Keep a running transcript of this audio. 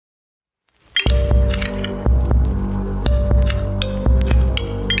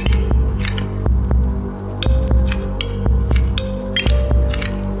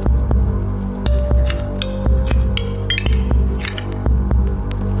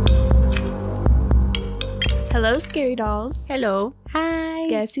Hello, Scary Dolls. Hello. Hi.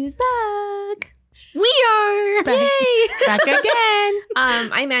 Guess who's back? We are Back. Yay. Back again.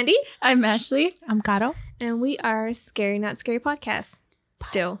 I'm Andy. I'm Ashley. I'm Caro. And we are Scary Not Scary Podcast.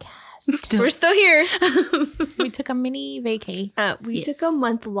 Still. Still. We're still here. We took a mini vacay. We Yes. took a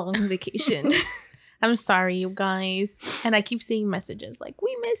month-long vacation. I'm sorry, you guys. And I keep seeing messages like,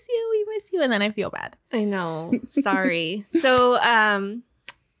 we miss you. And then I feel bad. I know. Sorry. So,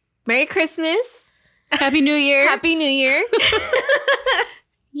 Merry Christmas. Happy New Year. Happy New Year.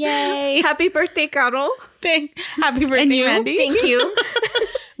 Yay. Happy birthday, Caro. Happy birthday, you? Mandy. Thank you.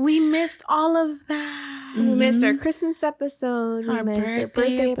 We missed all of that. We missed our Christmas episode. We Our missed our birthday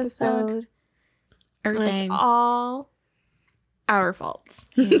birthday episode. episode. And it's Everything. all our fault.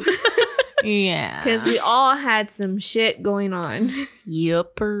 Yeah. Because we all had some shit going on.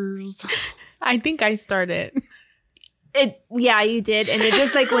 Yuppers. I think I started. Yeah, you did. And it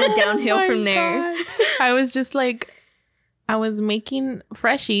just like went downhill Oh my from there. God. I was just like, I was making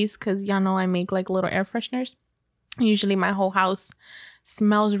freshies because y'all know I make like little air fresheners. Usually my whole house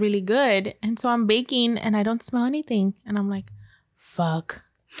smells really good. And so I'm baking and I don't smell anything. And I'm like, fuck,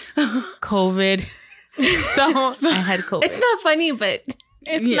 COVID. So I had COVID. It's not funny, but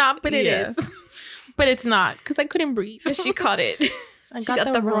It's Yeah, not, but it yeah. is. But it's not because I couldn't breathe. she caught it. I she got, got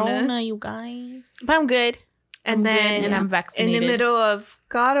the the Rona. Rona, you guys. But I'm good. And I'm then good and I'm in vaccinated. the middle of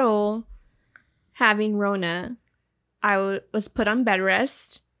Caro having Rona, I was put on bed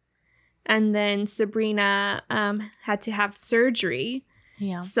rest. And then Sabrina had to have surgery.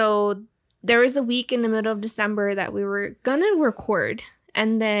 Yeah. So there was a week in the middle of December that we were gonna record.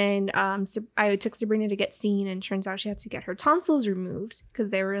 And then I took Sabrina to get seen, and turns out she had to get her tonsils removed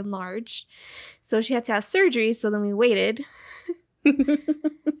because they were enlarged. So she had to have surgery. So then we waited. Now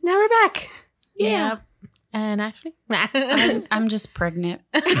we're back. Yeah. And actually, I'm just pregnant.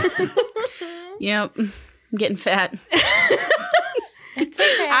 Yep. I'm getting fat. it's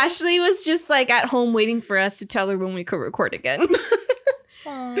okay. Ashley was just like at home waiting for us to tell her when we could record again.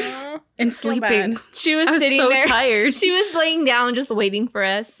 Aw. And So sleeping. bad. She was I was sitting so there. tired. She was laying down just waiting for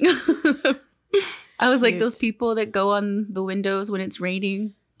us. I was like Cute. those people that go on the windows when it's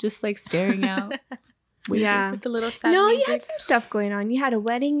raining, just like staring out. Yeah. With the little sad No, you music. had some stuff going on. You had a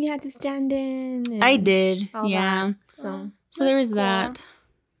wedding you had to stand in. and I did. all Yeah. that, so So there That's was that.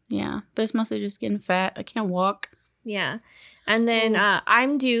 Yeah. But it's mostly just getting fat. I can't walk. yeah. And then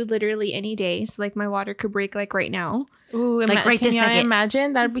I'm due literally any day. So like my water could break like right now. Ooh, Like, right can this y'all second.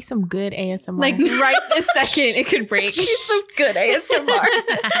 imagine? That'd be some good ASMR. Like right this second it could break. Some good ASMR.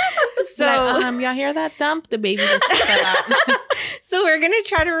 So y'all hear that thump? The baby just fell out. So we're gonna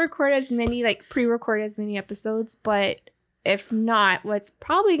try to record as many, like pre-record as many episodes, but if not, what's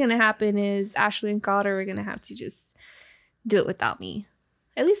probably gonna happen is Ashley and Calder are gonna have to just do it without me,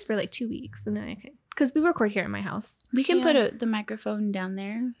 at least for like 2 weeks, and then I can, because we record here at my house. We can Yeah. put the microphone down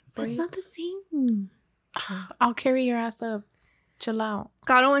there. For That's you. not the same. I'll carry your ass up. Chill out.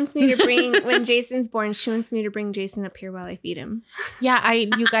 Calder wants me to bring when Jason's born. She wants me to bring Jason up here while I feed him. Yeah,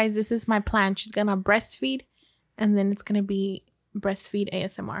 you guys, this is my plan. She's gonna breastfeed, and then it's gonna be breastfeed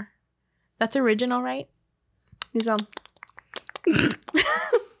ASMR. That's original, right? He's all. That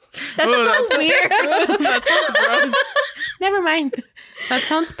sounds weird. That sounds gross. Never mind. That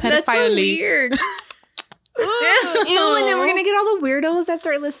sounds That's so pedophile-y. weird. Ew, and then we're gonna get all the weirdos that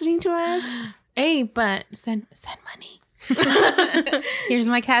start listening to us. Hey, but send money. Here's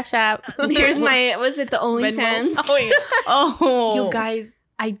my Cash App. Here's my, was it the Venmo. OnlyFans? Oh, yeah. Oh. You guys,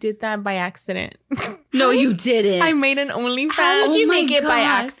 I did that by accident. No, you didn't. I made an OnlyFans. How did you Oh my make it by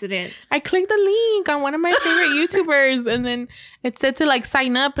God. accident? I clicked the link on one of my favorite YouTubers, and then it said to like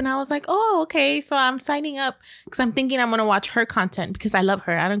sign up, and I was like, oh, okay. So I'm signing up because I'm thinking I'm gonna watch her content because I love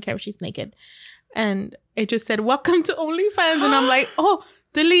her. I don't care if she's naked. And it just said, welcome to OnlyFans, and I'm like, oh,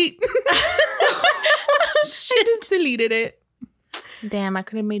 delete. I just deleted it. Damn, I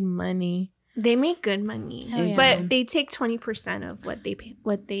could have made money. They make good money, Hell yeah. but they take 20% of what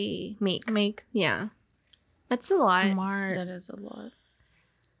they make. Yeah, that's a lot. Smart. That is a lot.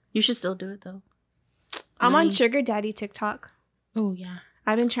 You should still do it though. I'm on Money. Sugar Daddy TikTok. Oh yeah.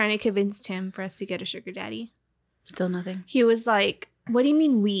 I've been trying to convince Tim for us to get a sugar daddy. Still nothing. He was like, "What do you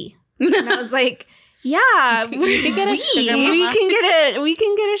mean we?" And I was like, "Yeah, You can get a sugar mama. we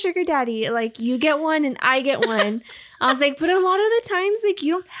can get a sugar daddy. Like you get one and I get one." I was like, "But a lot of the times, like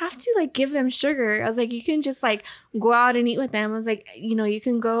you don't have to like give them sugar." I was like, "You can just like go out and eat with them." I was like, "You know, you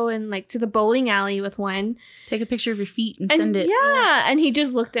can go and like to the bowling alley with one Take a picture of your feet and and send it. yeah." And he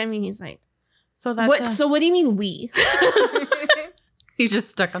just looked at me and he's like, So that's "What? So what do you mean we?" He's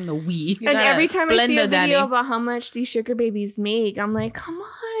just stuck on the Wii. You And got every a time I see a Splenda video daddy. about how much these sugar babies make, I'm like, come on.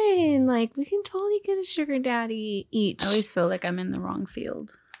 fun. Like, we can totally get a sugar daddy each. I always feel like I'm in the wrong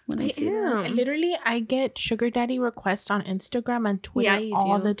field when I see that. Literally, I get sugar daddy requests on Instagram and Twitter you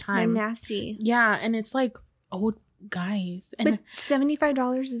all do. the time. They're nasty. Yeah, and it's like old guys. And But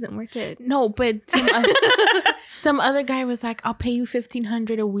 $75 isn't worth it. no, but some other guy was like, I'll pay you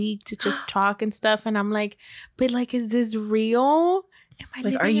 $1,500 a week to just talk and stuff. And I'm like, but like, is this real? Am I Like,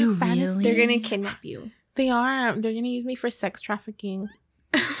 living are a you fantasy? really? They're going to kidnap you. They are. They're gonna use me for sex trafficking.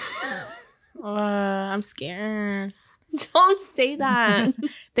 I'm scared. Don't say that.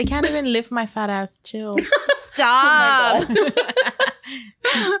 They can't even lift my fat ass. Chill. Stop. Oh my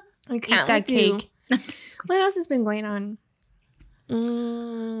God. I Eat can't that with you. cake. What else has been going on?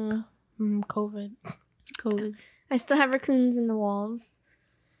 COVID. COVID. I still have raccoons in the walls.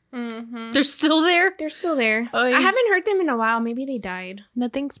 Mm-hmm. They're still there? They're still there. Oh, yeah. I haven't heard them in a while. Maybe they died.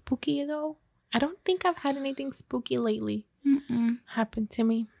 Nothing spooky though. I don't think I've had anything spooky lately Mm-mm. happen to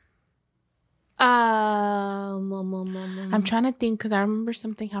me. I'm I'm trying to think because I remember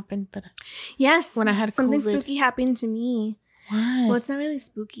something happened, but Yes, when I had something COVID. spooky happened to me. what? Well, it's not really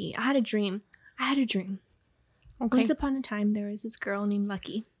spooky. I had a dream. Okay. Once upon a time, there was this girl named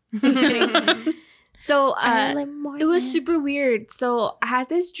Lucky. Just kidding. So it was super weird. So I had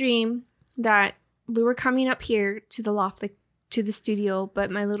this dream that we were coming up here to the loft, like to the studio, but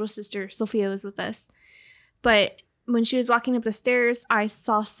my little sister Sophia was with us. But when she was walking up the stairs, I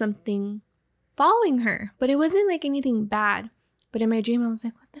saw something following her, but it wasn't like anything bad. But in my dream, I was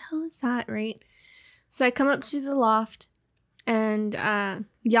like, what the hell is that, right? So I come up to the loft and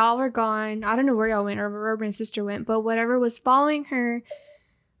y'all were gone. I don't know where y'all went or where my sister went, but whatever was following her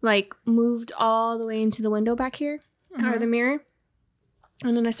like moved all the way into the window back here or the mirror.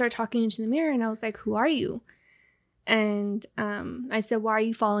 And then I started talking into the mirror and I was like, who are you? And I said, why are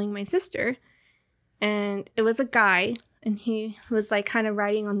you following my sister? And it was a guy and he was like kind of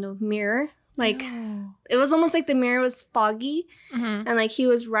writing on the mirror. Like it was almost like the mirror was foggy and like he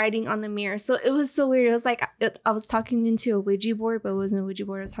was writing on the mirror. So it was so weird. It was like I was talking into a Ouija board, but it wasn't a Ouija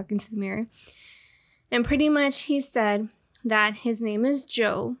board. I was talking to the mirror. And pretty much he said that his name is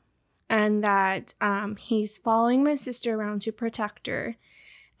Joe and that he's following my sister around to protect her.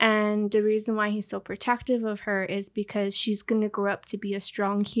 And the reason why he's so protective of her is because she's going to grow up to be a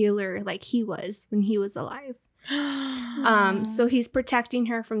strong healer like he was when he was alive. So he's protecting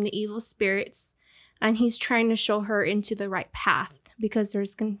her from the evil spirits and he's trying to show her into the right path because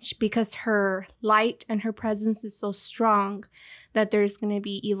because her light and her presence is so strong that there's going to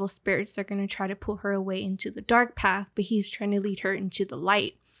be evil spirits that are going to try to pull her away into the dark path, but he's trying to lead her into the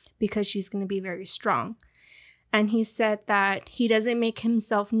light because she's going to be very strong. And he said that he doesn't make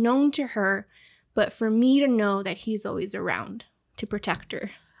himself known to her, but for me to know that he's always around to protect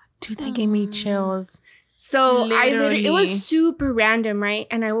her. Dude, that gave me chills. So Literally. it was super random, right?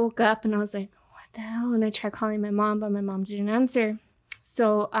 And I woke up and I was like, what the hell? And I tried calling my mom, but my mom didn't answer.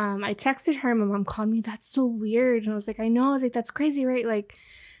 So I texted her. My mom called me. That's so weird. And I was like, I know. I was like, that's crazy, right? Like,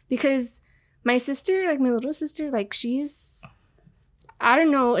 because my sister, like my little sister, like she's, I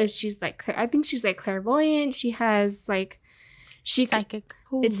don't know if she's like, I think she's like clairvoyant. She has like, Psychic.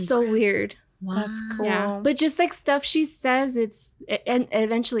 it's so weird. Wow. That's cool. Yeah, but just like stuff she says, it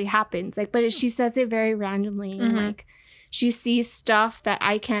eventually happens. Like, but she says it very randomly, and like she sees stuff that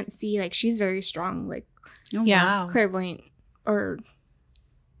I can't see. Like, she's very strong, like Oh, Yeah. wow. clairvoyant or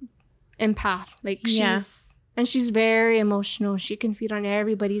empath. Like Yeah. she's very emotional. She can feed on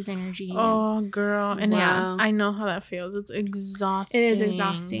everybody's energy. and Oh, girl. And Wow. I know how that feels. It's exhausting. it is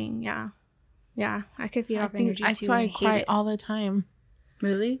exhausting. Yeah, I could feed I off think energy that's too. why and I hate cry it. all the time.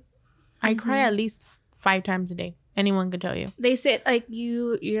 Really? I cry at least 5 times a day. Anyone could tell you. They say like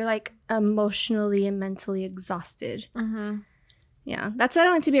you're like emotionally and mentally exhausted. Yeah, that's why I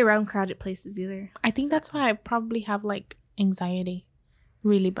don't like to be around crowded places either. I think that's why I probably have like anxiety.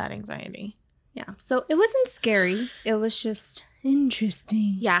 Really bad anxiety. Yeah, so it wasn't scary. It was just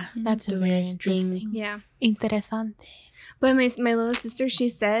interesting. Yeah, that's very interesting. Yeah, Interesante. but my little sister, she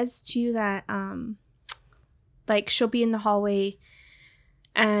says too that like she'll be in the hallway,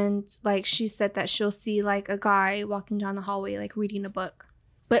 and like she said that she'll see like a guy walking down the hallway like reading a book,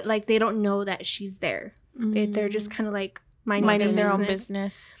 but like they don't know that she's there. They're just kind of like minding their own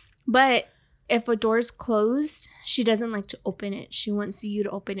business. But if a door's closed, she doesn't like to open it. She wants you to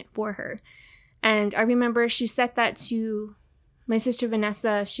open it for her. And I remember she said that to my sister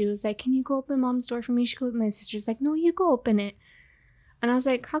Vanessa. She was like, can you go open mom's door for me? My sister's like, no, you go open it. And I was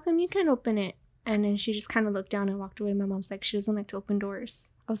like, how come you can't open it? And then she just kind of looked down and walked away. My mom's like, she doesn't like to open doors.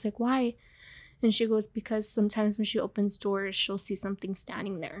 I was like, why? And she goes, because sometimes when she opens doors, she'll see something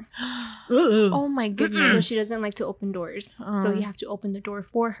standing there. Oh my goodness. So she doesn't like to open doors. So you have to open the door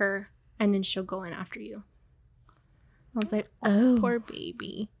for her, and then she'll go in after you. I was like, oh. Poor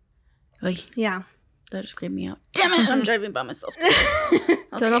baby. Like, Yeah. that just creeped me out. Damn it, I'm driving by myself.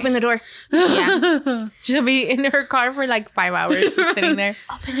 Don't open the door. Yeah. She'll be in her car for like 5 hours just sitting there.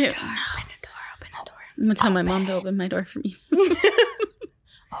 Open the door. Open the door. Open the door. I'm gonna tell my mom to open my door for me.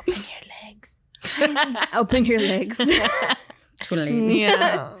 Open your legs. Open your legs.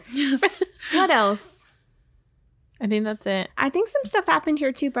 Yeah. What else? I think that's it. I think some stuff happened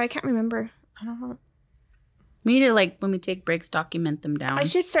here too, but I can't remember. I don't know. We need to, like, when we take breaks, document them down. I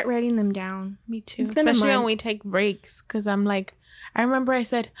should start writing them down. Me too. It's been a Especially when month. we take breaks. Because I'm like, I remember I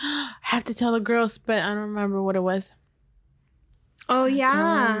said, I have to tell the girls, but I don't remember what it was. Oh, I don't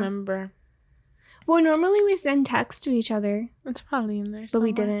yeah. remember. Well, normally we send texts to each other, It's probably in there but we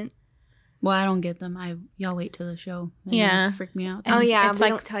somewhere. didn't. Well, I don't get them. Y'all wait till the show. They Yeah. freak me out. Oh, yeah. It's We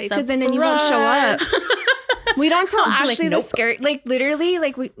like don't tell you because then you won't show up. We don't tell I'm like, Ashley the nope. scary. Like, literally,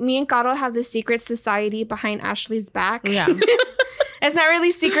 like, me and Gato have the secret society behind Ashley's back. Yeah. It's not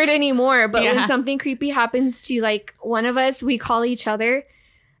really secret anymore, but Yeah. when something creepy happens to, like, one of us, we call each other.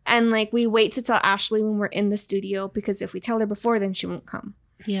 And, like, we wait to tell Ashley when we're in the studio because if we tell her before, then she won't come.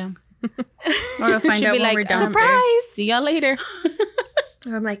 Yeah. Or we'll find She'll out be when like, we're downstairs. surprise! See y'all later.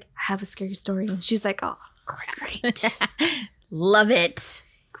 Or I'm like, I have a scary story. And she's like, oh, great. Love it.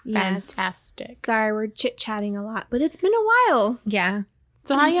 Yes. Fantastic. Sorry, we're chit-chatting a lot, but it's been a while. Yeah.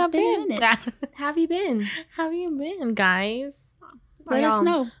 So how y'all Been been? in How have you been? How you been, guys? Let us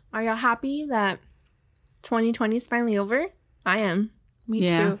know. Are y'all happy that 2020 is finally over? I am. Me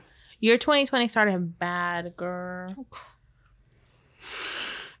Yeah. too. Your 2020 started bad, girl.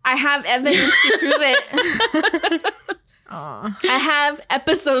 I have evidence to prove it. Aw. I have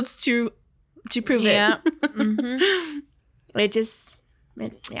episodes to prove Yeah. it. Mm-hmm.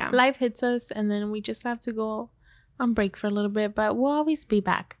 Yeah. Life hits us, and then we just have to go on break for a little bit, but we'll always be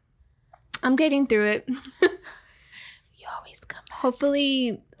back. I'm getting through it. You always come back.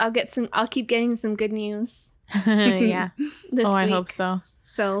 Hopefully, I'll keep getting some good news Yeah. this I week. hope so.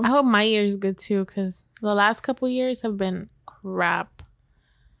 So, I hope my year is good too, because the last couple years have been crap.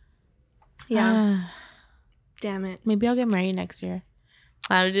 yeah. Damn it. Maybe I'll get married next year.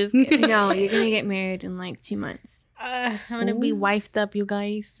 I'm just kidding. No, you're going to get married in like 2 months. I'm gonna be Ooh. wifed up, you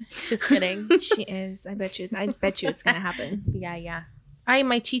guys. Just kidding. She is. I bet you it's going to happen. Yeah. Ay,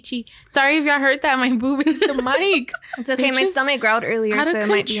 my chichi. Sorry if y'all heard that. My boob hit the mic. It's okay. They My just- stomach growled earlier, Out so of it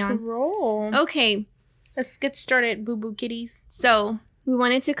might be on. control. Okay. Let's get started, boo boo kitties. So, we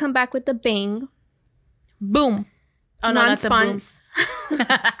wanted to come back with the bang. Boom. Oh, no, that's a boom. Non-spons. Not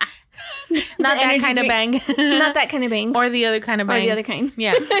The that energy kind of drink. bang. Not that kind of bang. Or the other kind of Or bang. the other kind.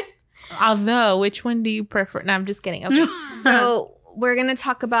 Yeah. Although, which one do you prefer? No, I'm just kidding. Okay. So, we're going to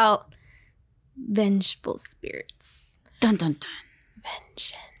talk about vengeful spirits. Dun dun dun.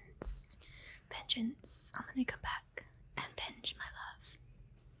 Vengeance. Vengeance. I'm going to come back and venge my love.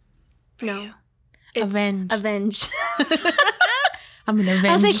 No. It's Avenge. Avenge. I'm gonna avenge.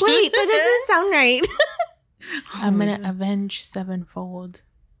 I was like, wait, that doesn't sound right. I'm gonna avenge sevenfold.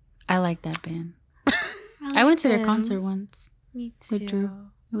 I like that band. I went to their concert once. Me With Drew.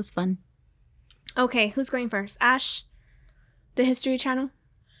 It was fun. Okay, who's going first? Ash? The History Channel?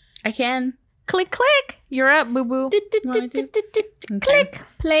 I can. Click, click. You're up, boo boo. wanna do? Okay. Click.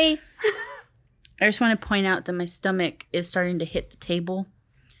 Play. I just want to point out that my stomach is starting to hit the table.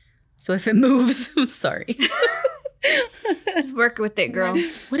 So if it moves, I'm sorry. Just work with it, girl.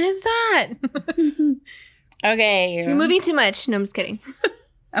 What is that? Okay. You're moving too much. No, I'm just kidding.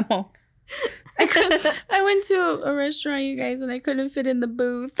 I'm all. I went to a restaurant, you guys, and I couldn't fit in the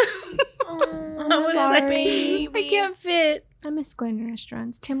booth. Oh, I was like, sorry. I can't fit. I miss going to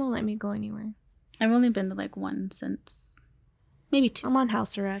restaurants. Tim won't let me go anywhere. I've only been to like one since maybe two. I'm on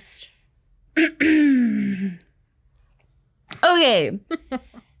house arrest. Okay.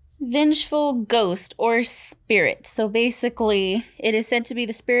 Vengeful ghost or spirit. So basically, it is said to be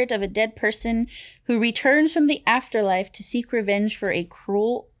the spirit of a dead person who returns from the afterlife to seek revenge for a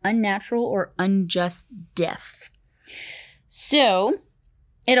cruel, unnatural, or unjust death. So,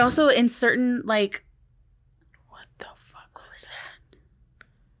 it also in certain, like... What the fuck was that?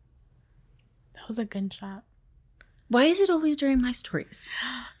 That was a gunshot. Why is it always during my stories?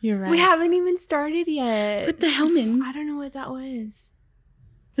 You're right. We haven't even started yet. With the Hellmans. I don't know what that was.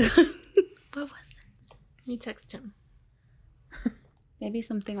 What was it? You text him. Maybe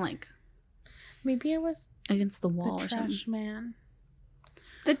something like Maybe it was against the wall the or something. trash man.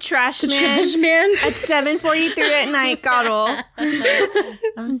 The trash The man trash man. at 7:43 at night, Carol.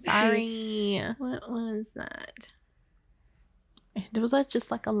 I'm sorry. What was that? It was like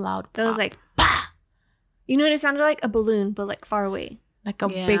just like a loud It was pop. like, bah! You know what it sounded like? A balloon, but like far away. Like a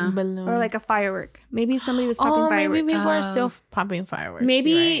Yeah. big balloon. Or like a firework. Maybe somebody was popping fireworks. maybe people are still Oh. popping fireworks.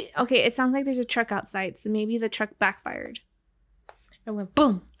 Maybe, you're right. okay, it sounds like there's a truck outside. So maybe the truck backfired. It went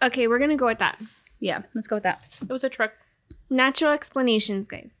boom. Okay, we're going to go with that. Yeah, let's go with that. It was a truck. Natural explanations,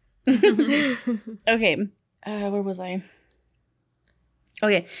 guys. Okay, where was I?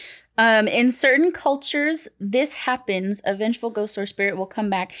 Okay, in certain cultures, this happens. A vengeful ghost or spirit will come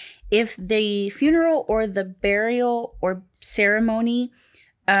back if the funeral or the burial or ceremony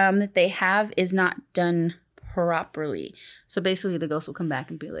that they have is not done properly. So basically, the ghost will come back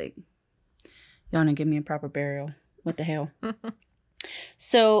and be like, "You want to give me a proper burial? What the hell?"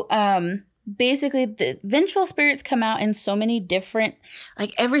 So, basically, the vengeful spirits come out in so many different,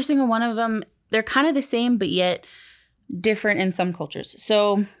 like every single one of them, they're kind of the same, but yet different in some cultures.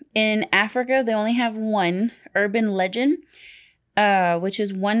 So in Africa, they only have one urban legend, which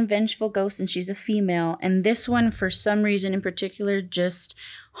is one vengeful ghost, and she's a female. And this one, for some reason in particular, just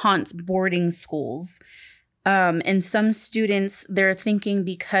haunts boarding schools. And some students, they're thinking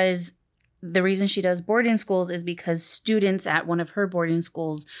because the reason she does boarding schools is because students at one of her boarding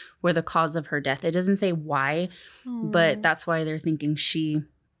schools were the cause of her death. It doesn't say why, but that's why they're thinking she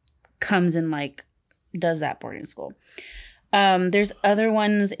comes and like does that boarding school. There's other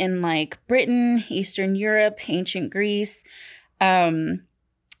ones in like Britain, Eastern Europe, ancient Greece, even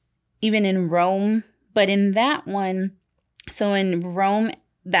in Rome. But in that one, so in Rome,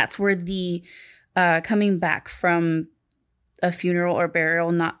 that's where the coming back from a funeral or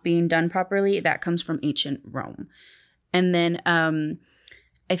burial not being done properly, that comes from ancient Rome. And then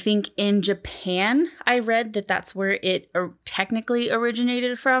I think in Japan, I read that that's where it technically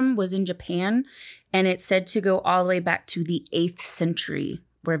originated from, was in Japan. And it's said to go all the way back to the 8th century,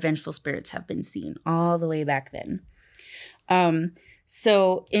 where vengeful spirits have been seen, all the way back then.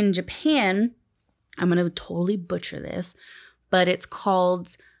 So in Japan, I'm going to totally butcher this, but it's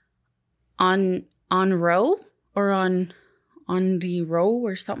called Onro or Onryo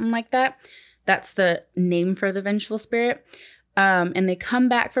or something like that. That's the name for the vengeful spirit. And they come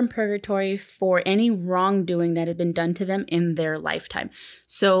back from purgatory for any wrongdoing that had been done to them in their lifetime.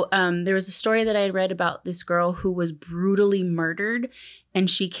 So there was a story that I had read about this girl who was brutally murdered, and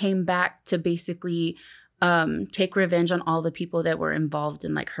she came back to basically take revenge on all the people that were involved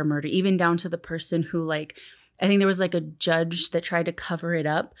in like her murder, even down to the person who, like, I think there was like a judge that tried to cover it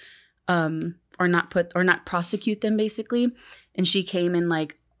up, or not prosecute them basically. And she came and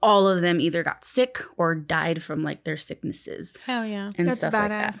like all of them either got sick or died from like their sicknesses. Hell yeah. And That's stuff like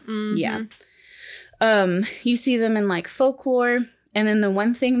that. badass. Mhm. Yeah. You see them in like folklore. And then the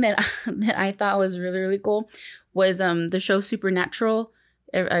one thing that I thought was really, really cool was the show Supernatural.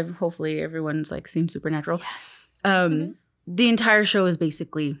 Hopefully everyone's like seen Supernatural. Yes. The entire show is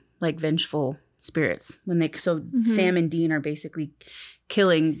basically like vengeful spirits. Sam and Dean are basically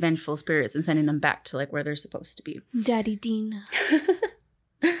killing vengeful spirits and sending them back to like where they're supposed to be. Daddy Dean.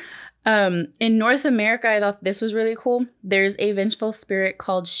 In North America, I thought this was really cool. There's a vengeful spirit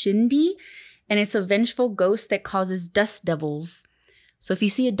called Shindy, and it's a vengeful ghost that causes dust devils. So if you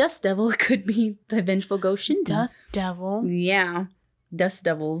see a dust devil, it could be the vengeful ghost Shindy. Dust devil. Yeah, dust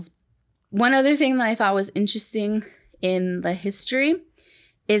devils. One other thing that I thought was interesting in the history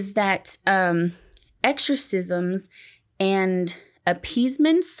is that exorcisms and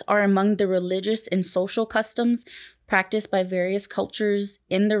appeasements are among the religious and social customs practiced by various cultures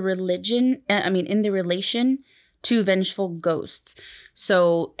in the relation to vengeful ghosts.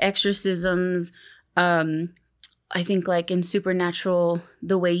 So exorcisms, I think like in Supernatural,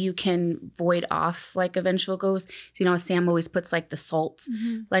 the way you can void off like a vengeful ghost, you know, Sam always puts like the salt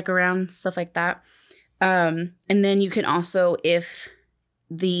like around, stuff like that. And then you can also, if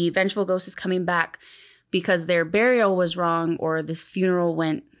the vengeful ghost is coming back because their burial was wrong or this funeral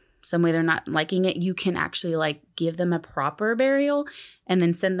went some way they're not liking it, you can actually like give them a proper burial and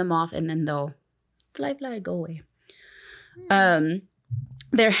then send them off, and then they'll fly, go away.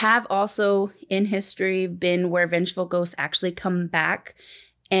 There have also in history been where vengeful ghosts actually come back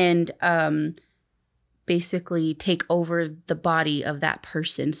and basically take over the body of that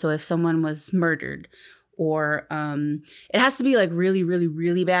person. So if someone was murdered, or it has to be like really, really,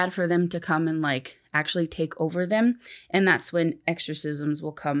 really bad for them to come and like actually take over them. And that's when exorcisms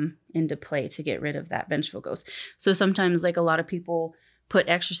will come into play to get rid of that vengeful ghost. So sometimes like a lot of people put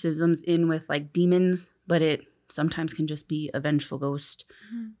exorcisms in with like demons, but it sometimes can just be a vengeful ghost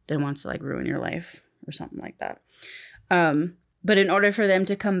that wants to like ruin your life or something like that. But in order for them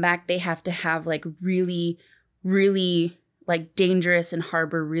to come back, they have to have like really, really like dangerous and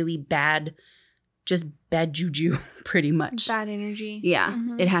harbor really bad, just bad juju, pretty much. Bad energy. Yeah.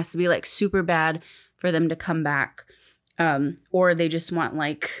 Mhm. It has to be like super bad for them to come back. Or they just want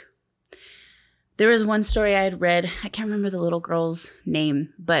like, there was one story I had read. I can't remember the little girl's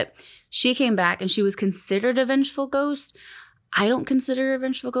name, but she came back and she was considered a vengeful ghost. I don't consider her a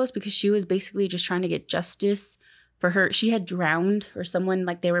vengeful ghost because she was basically just trying to get justice for her. She had drowned, or someone,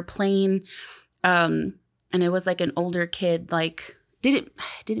 like they were playing, and it was like an older kid, like didn't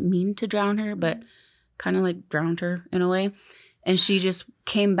mean to drown her, but kind of like drowned her in a way. And she just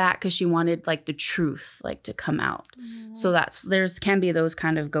came back because she wanted like the truth, like to come out. So can be those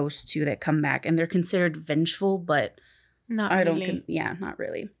kind of ghosts too that come back, and they're considered vengeful, but Not I really. don't. Not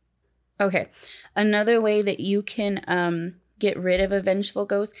really. Okay, another way that you can get rid of a vengeful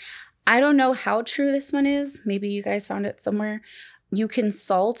ghost. I don't know how true this one is. Maybe you guys found it somewhere. You can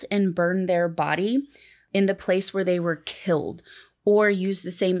salt and burn their body in the place where they were killed, or use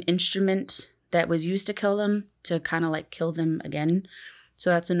the same instrument that was used to kill them to kind of like kill them again. So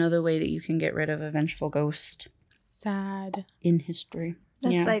that's another way that you can get rid of a vengeful ghost Sad. in history.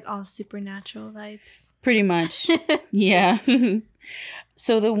 That's Yeah. like all supernatural vibes. Pretty much. Yeah.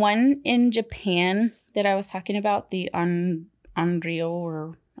 So the one in Japan that I was talking about, the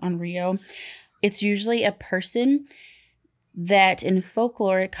Onryo, it's usually a person that in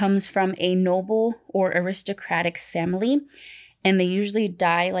folklore comes from a noble or aristocratic family, and they usually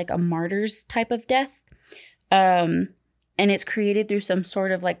die like a martyr's type of death. And it's created through some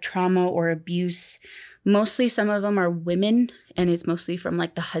sort of like trauma or abuse. Mostly some of them are women, and it's mostly from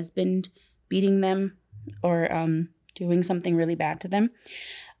like the husband beating them or doing something really bad to them.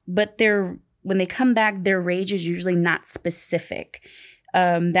 But when they come back, their rage is usually not specific.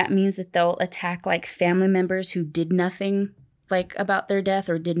 That means that they'll attack like family members who did nothing like about their death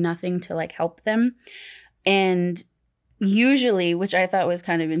or did nothing to like help them. And usually, which I thought was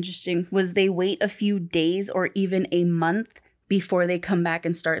kind of interesting, was they wait a few days or even a month before they come back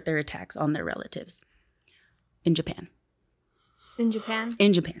and start their attacks on their relatives. In Japan. In Japan?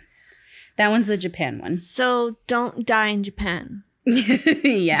 In Japan. That one's the Japan one. So don't die in Japan.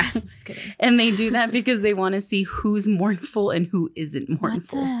 Yeah. Just kidding. And they do that because they want to see who's mournful and who isn't What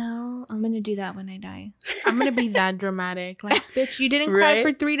mournful. the hell? I'm going to do that when I die. I'm gonna be that dramatic. Like, bitch, you didn't Right?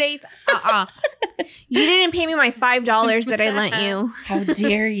 cry for 3 days. You didn't pay me my $5 that I lent you. How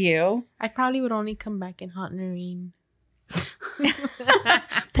dare you? I probably would only come back in hot Noreen.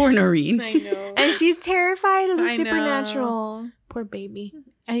 Poor Noreen. I know. And she's terrified of the I know. supernatural. Poor baby.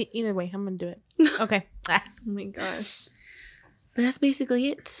 Either way, I'm gonna do it. Okay. Oh my gosh. But that's basically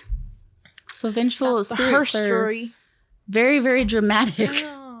it. So vengeful Her spirits are story. very, very dramatic.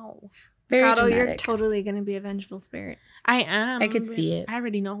 Wow. Very Gato, you're dramatic. totally going to be a vengeful spirit. I am. I could see it. I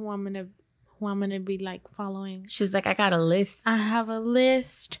already know who I'm gonna be like following. She's like, I got a list. I have a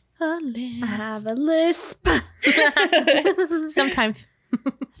list. A list. I have a lisp. Sometimes.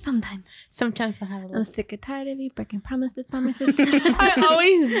 Sometimes. I have a I'm list. sick and tired of you breaking promises. promises. I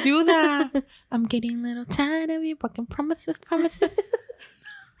always do that. I'm getting a little tired of you broken promises.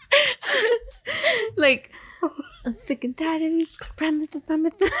 Like, I'm sick and tired of you breaking promises. I'm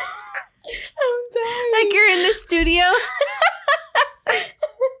dying. Like you're in the studio.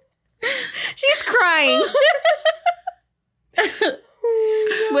 She's crying.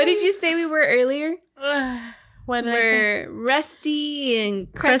 What did you say we were earlier? What did I say? We're rusty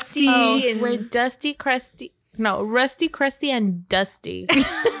and crusty. Oh, and we're dusty, crusty. No, rusty, crusty, and dusty.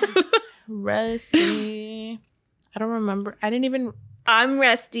 Rusty. I don't remember. I didn't even I'm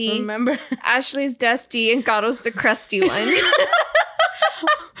rusty. remember. Ashley's dusty and Gato's the crusty one.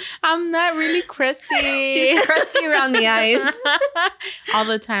 I'm not really crusty. She's crusty around the eyes. All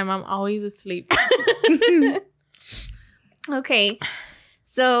the time. I'm always asleep. Okay.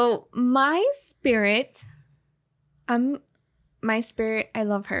 So my spirit, I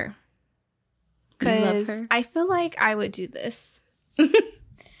love her. You love Because her? I feel like I would do this.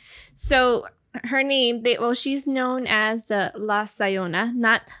 So her name, she's known as the La Sayona,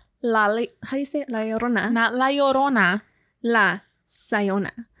 not how do you say it? La Llorona. Not La Llorona. La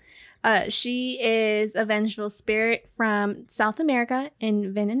Sayona. She is a vengeful spirit from South America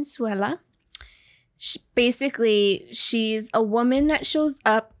in Venezuela. She's a woman that shows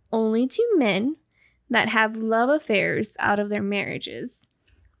up only to men that have love affairs out of their marriages.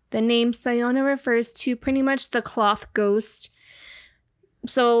 The name Sayona refers to pretty much the cloth ghost.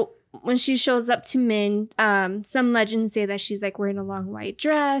 So when she shows up to men, some legends say that she's like wearing a long white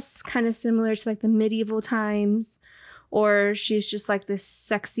dress, kind of similar to like the medieval times. Or she's just like this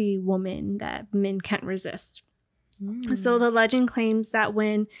sexy woman that men can't resist. So the legend claims that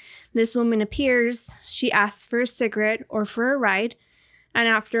when this woman appears, she asks for a cigarette or for a ride. And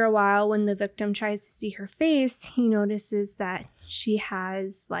after a while, when the victim tries to see her face, he notices that she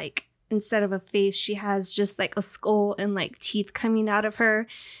has, like, instead of a face, she has just like a skull and like teeth coming out of her.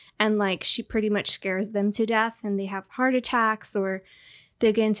 And like she pretty much scares them to death, and they have heart attacks or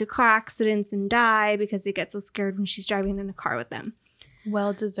they get into car accidents and die because they get so scared when she's driving in a car with them.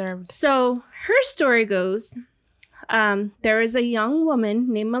 Well deserved. So her story goes, there was a young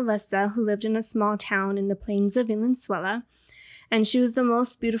woman named Melissa who lived in a small town in the plains of Valenzuela. And she was the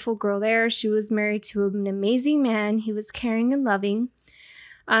most beautiful girl there. She was married to an amazing man. He was caring and loving.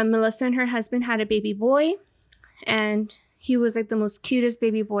 Melissa and her husband had a baby boy, and he was like the most cutest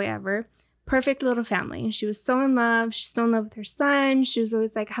baby boy ever. Perfect little family. She was so in love. She's so in love with her son. She was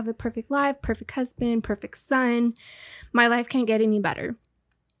always like, I have the perfect life, perfect husband, perfect son. My life can't get any better.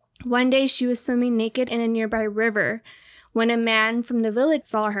 One day she was swimming naked in a nearby river when a man from the village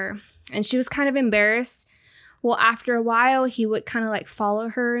saw her, and she was kind of embarrassed. Well, after a while, he would kind of like follow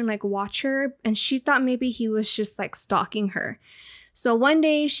her and like watch her, and she thought maybe he was just like stalking her. So one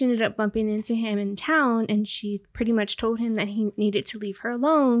day she ended up bumping into him in town, and she pretty much told him that he needed to leave her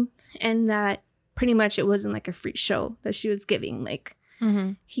alone, and that pretty much it wasn't like a freak show that she was giving. Like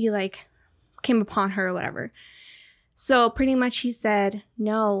he like came upon her or whatever. So pretty much he said,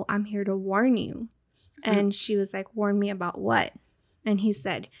 no, I'm here to warn you. And she was like, warn me about what? And he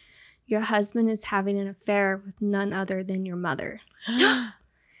said, your husband is having an affair with none other than your mother.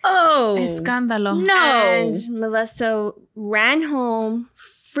 Oh. Escándalo. No. And Melissa ran home,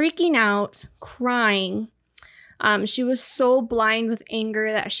 freaking out, crying. She was so blind with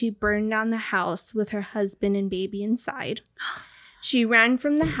anger that she burned down the house with her husband and baby inside. She ran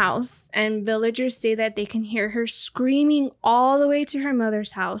from the house, and villagers say that they can hear her screaming all the way to her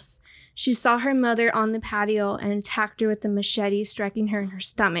mother's house. She saw her mother on the patio and attacked her with a machete, striking her in her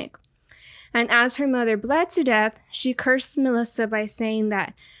stomach. And as her mother bled to death, she cursed Melissa by saying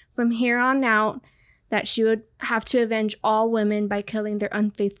that from here on out, that she would have to avenge all women by killing their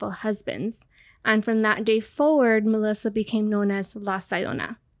unfaithful husbands. And from that day forward, Melissa became known as La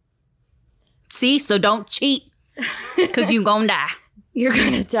Sayona. See, so don't cheat, because you're gonna die. You're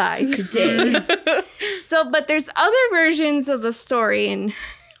gonna die today. But there's other versions of the story, and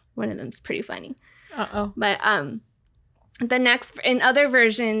one of them's pretty funny. Uh-oh. But the next, in other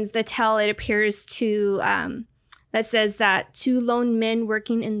versions, the tale, it appears to, that says that two lone men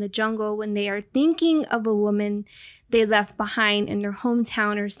working in the jungle, when they are thinking of a woman they left behind in their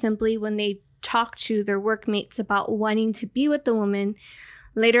hometown, or simply when they talk to their workmates about wanting to be with the woman,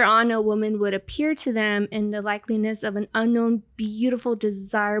 later on a woman would appear to them in the likeliness of an unknown, beautiful,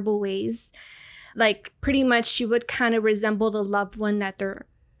 desirable ways. Like pretty much she would kind of resemble the loved one that they're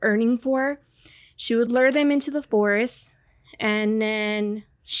yearning for. She would lure them into the forest, and then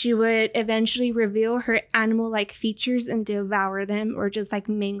she would eventually reveal her animal-like features and devour them, or just like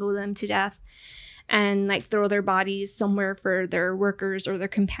mangle them to death, and like throw their bodies somewhere for their workers or their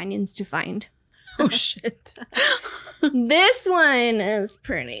companions to find. Oh, shit. This one is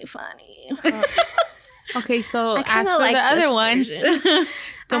pretty funny. Okay, so I as kinda for like the other this one, version.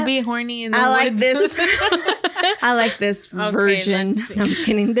 don't be horny in the I like woods. this. I like this Okay, version. let's see. No, I'm just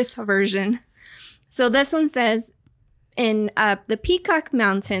kidding. This version. So this one says, in the Peacock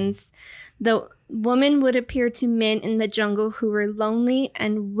Mountains, the woman would appear to men in the jungle who were lonely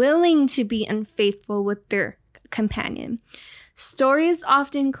and willing to be unfaithful with their companion. Stories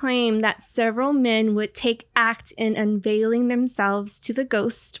often claim that several men would take act in unveiling themselves to the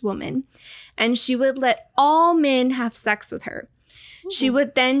ghost woman, and she would let all men have sex with her. She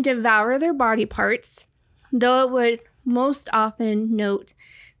would then devour their body parts, though it would most often note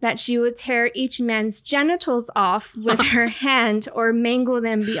that she would tear each man's genitals off with her hand or mangle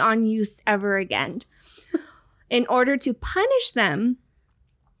them beyond use ever again. In order to punish them,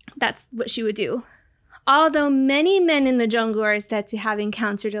 that's what she would do. Although many men in the jungle are said to have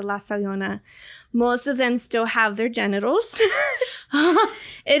encountered a La Sayona, most of them still have their genitals.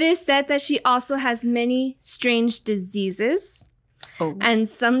 It is said that she also has many strange diseases. Oh. And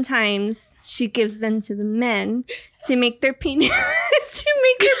sometimes she gives them to the men to make their penis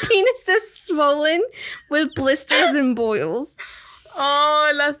penises swollen with blisters and boils.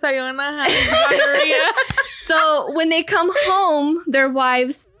 Oh, La Sayona has gonorrhea. So when they come home, their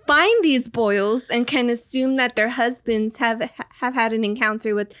wives find these boils and can assume that their husbands have had an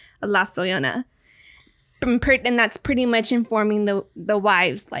encounter with a La Sayona. And that's pretty much informing the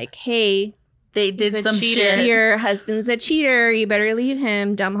wives, like, hey, They did He's a some cheater. shit. your husband's a cheater. You better leave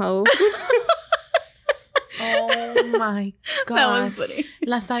him, dumb hoe. Oh Oh my god. That one's funny.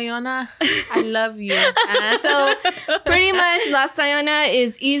 La Sayona, I love you. So pretty much La Sayona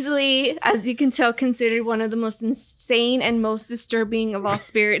is easily, as you can tell, considered one of the most insane and most disturbing of all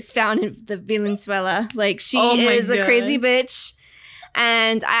spirits found in the Valenzuela. Like, she Oh my is a God. crazy bitch,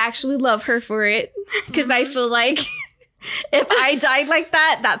 and I actually love her for it, because I feel like if I died like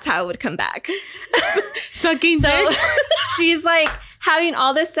that, that's how it would come back. Sucking So dick. she's like having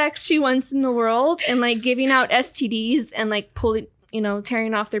all the sex she wants in the world, and like giving out STDs, and like pulling,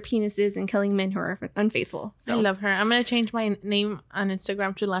 tearing off their penises and killing men who are unfaithful. I So, love her. I'm gonna change my name on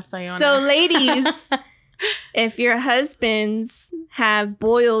Instagram to La Sayona. so ladies, if your husbands have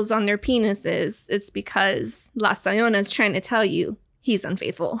boils on their penises, it's because La Sayona is trying to tell you he's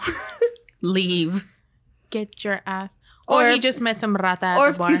unfaithful. Leave. get your ass. Or he just met some rata at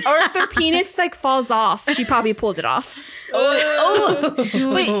Or the bar. if the penis like falls off, she probably pulled it off. Oh.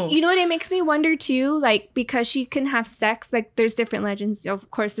 But you know what? It makes me wonder too, like, because she can have sex, like there's different legends. Of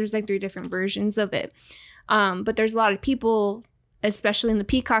course, there's like 3 different versions of it. But there's a lot of people, especially in the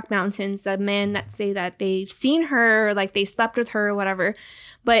Peacock Mountains, that men that say that they've seen her, or like they slept with her or whatever.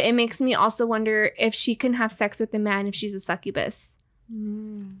 But it makes me also wonder if she can have sex with a man if she's a succubus.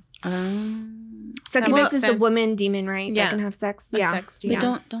 Succubus makes is the sense. woman demon, right? Yeah. That can have sex. A Yeah. sex But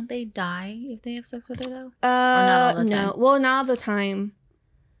demon. don't they die if they have sex with her though? Not all the time? No. Well, not all the time.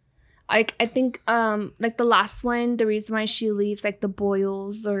 I think like the last one, the reason why she leaves like the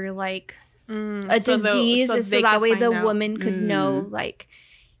boils or like a disease is so they that could way the find out. woman could know, like,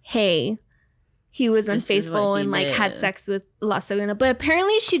 hey, he was This is unfaithful what he and like had did. sex with La Sayona. But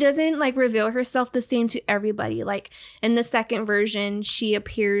apparently she doesn't like reveal herself the same to everybody. Like in the second version, she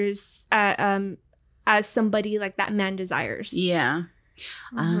appears as somebody like that man desires. Yeah.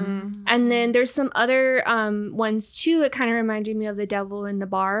 Mhm. And then there's some other ones too. It kind of reminded me of The Devil in the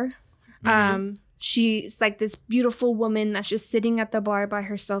Bar. She's like this beautiful woman that's just sitting at the bar by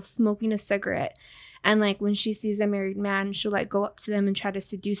herself smoking a cigarette. And like when she sees a married man, she'll like go up to them and try to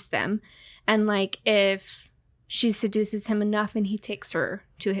seduce them. And like if she seduces him enough and he takes her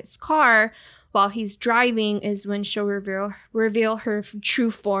to his car while he's driving is when she'll reveal her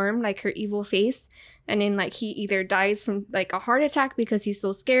true form, like her evil face. And then like he either dies from like a heart attack because he's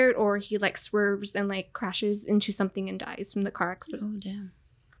so scared, or he like swerves and like crashes into something and dies from the car accident. Oh damn.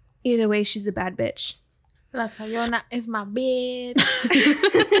 Either way, she's a bad bitch. La Sayona is my bitch.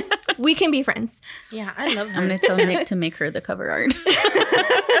 We can be friends. Yeah, I love her. I'm gonna tell Nick to make her the cover art.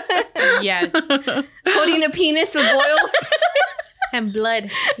 Yes. Holding a penis with boils. And blood.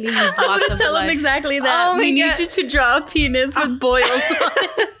 Please, I'm lots gonna of tell blood. him exactly that. Oh my we need God. you to draw a penis with boils on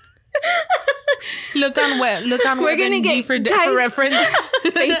it. Look on We're gonna WebMD get- for guys. reference.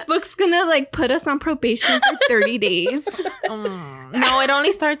 Facebook's gonna like put us on probation for 30 days. No, it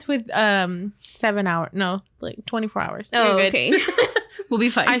only starts with 7 hours. No, like 24 hours. Oh, You're good. okay. We'll be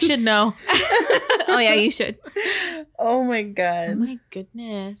fine. I should know. Oh yeah, you should. Oh my Oh god. my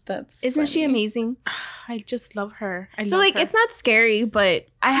goodness. That's Isn't she funny. amazing? I just love her. So like it's not scary, but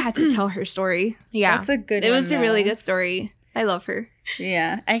I had to tell her story. yeah. That's a good It one, was a really though. good story. I love her.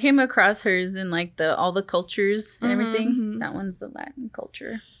 Yeah. I came across hers in like all the cultures and everything. Mhm. That one's the Latin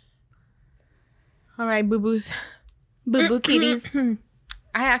culture. All right, boo-boos. Boo boo kitties.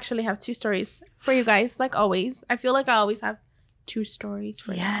 I actually have 2 stories for you guys, like always. I feel like I always have 2 stories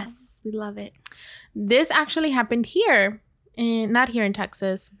for you. Yes, we love it. This actually happened here, not here in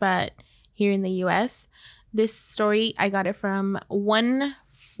Texas, but here in the U.S. This story, I got it from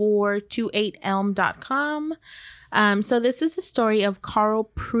 1428elm.com. So this is the story of Carl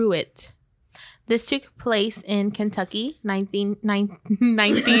Pruitt. This took place in Kentucky,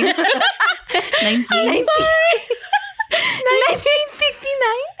 1959.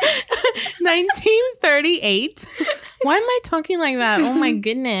 1938. Why am I talking like that? Oh my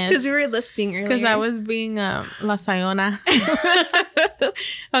goodness. Because we were lisping earlier. Because I was being La Sayona.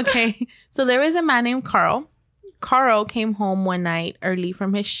 Okay. So there was a man named Carl. Carl came home one night early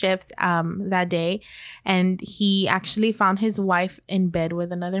from his shift that day, and he actually found his wife in bed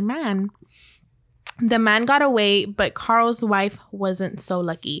with another man. The man got away, but Carl's wife wasn't so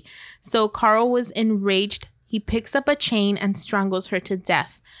lucky. So Carl was enraged. He picks up a chain and strangles her to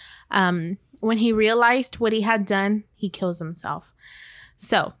death. When he realized what he had done, he kills himself.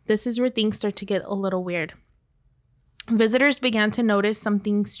 So this is where things start to get a little weird. Visitors began to notice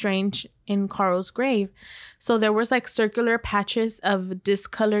something strange in Carl's grave. So there was like circular patches of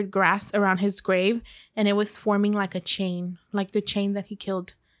discolored grass around his grave, and it was forming like a chain, like the chain that he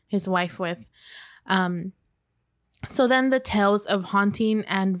killed his wife with. So then the tales of haunting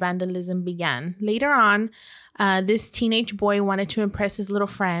and vandalism began. Later on, this teenage boy wanted to impress his little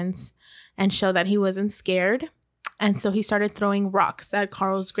friends and show that he wasn't scared. And so he started throwing rocks at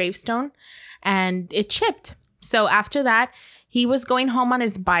Carl's gravestone and it chipped. So after that, he was going home on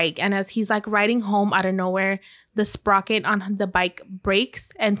his bike. And as he's like riding home out of nowhere, the sprocket on the bike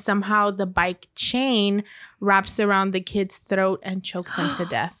breaks and somehow the bike chain wraps around the kid's throat and chokes him to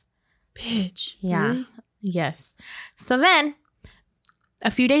death. Bitch. Yeah. Really? Yes. So then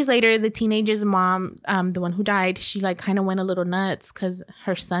a few days later, the teenager's mom, the one who died, she like kind of went a little nuts because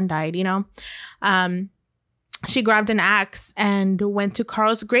her son died, you know. She grabbed an axe and went to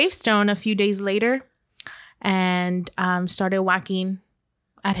Carl's gravestone a few days later and started whacking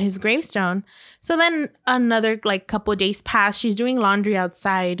at his gravestone. So then another like couple of days passed. She's doing laundry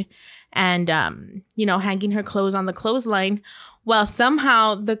outside and, you know, hanging her clothes on the clothesline. Well,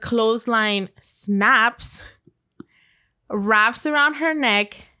 somehow the clothesline snaps, wraps around her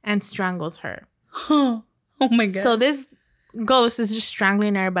neck, and strangles her. Oh my God. So this ghost is just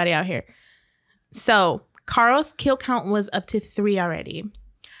strangling everybody out here. So Carl's kill count was up to 3 already.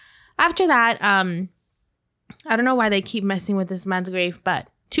 After that, I don't know why they keep messing with this man's grave, but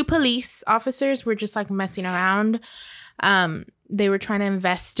 2 police officers were just like messing around. They were trying to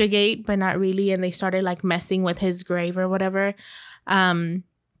investigate, but not really. And they started like messing with his grave or whatever.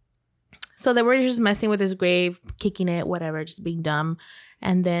 So they were just messing with his grave, kicking it, whatever, just being dumb.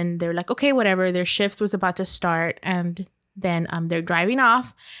 And then they're like, okay, whatever. Their shift was about to start. And then they're driving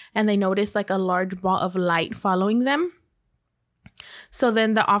off and they noticed like a large ball of light following them. So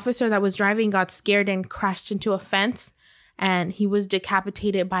then the officer that was driving got scared and crashed into a fence and he was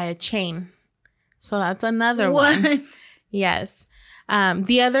decapitated by a chain. So that's another one. Yes.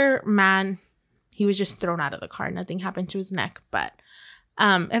 The other man, he was just thrown out of the car. Nothing happened to his neck. But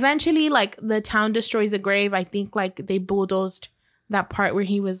eventually, like, the town destroys the grave. I think, like, they bulldozed that part where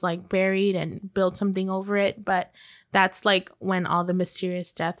he was, like, buried and built something over it. But that's, like, when all the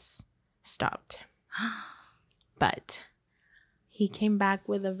mysterious deaths stopped. But he came back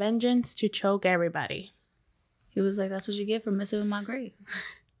with a vengeance to choke everybody. He was like, that's what you get for messing with my grave.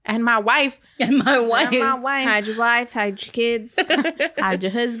 And my wife. And my wife. And my wife. Hide your wife, hide your kids. Hide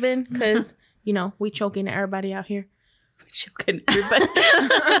your husband. Because, you know, we choking everybody out here. Choking everybody.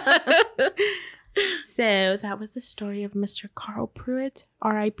 So that was the story of Mr. Carl Pruitt.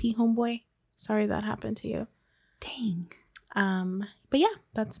 R.I.P. homeboy. Sorry that happened to you. Dang. But yeah,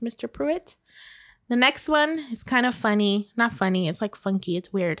 that's Mr. Pruitt. The next one is kind of funny. Not funny. It's like funky.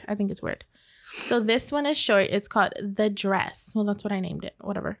 It's weird. I think it's weird. So this one is short. It's called The Dress. Well, that's what I named it.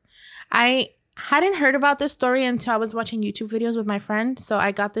 Whatever. I hadn't heard about this story until I was watching YouTube videos with my friend. So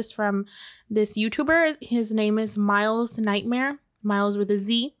I got this from this YouTuber. His name is Miles Nightmare. Miles with a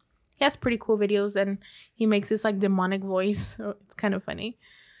Z. He has pretty cool videos and he makes this like demonic voice. So it's kind of funny.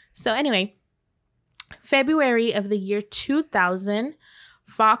 So anyway, February of the year 2000,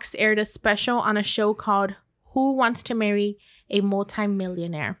 Fox aired a special on a show called Who Wants to Marry a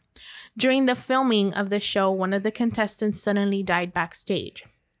Multi-Millionaire? During the filming of the show, one of the contestants suddenly died backstage.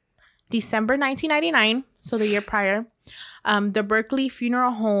 December 1999, so the year prior, the Berkeley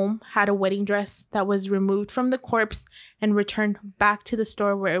Funeral Home had a wedding dress that was removed from the corpse and returned back to the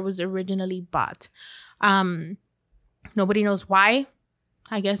store where it was originally bought. Nobody knows why.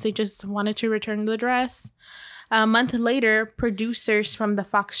 I guess they just wanted to return the dress. A month later, producers from the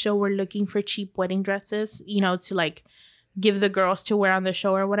Fox show were looking for cheap wedding dresses, you know, to like give the girls to wear on the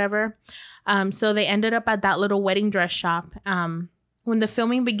show or whatever. So they ended up at that little wedding dress shop. When the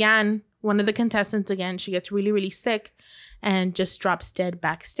filming began, one of the contestants, again, she gets really, really sick and just drops dead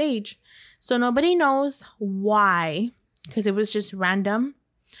backstage. So nobody knows why, because it was just random.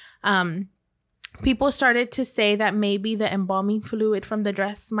 People started to say that maybe the embalming fluid from the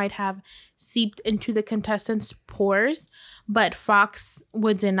dress might have seeped into the contestant's pores, but Fox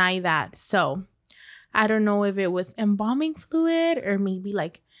would deny that. So I don't know if it was embalming fluid or maybe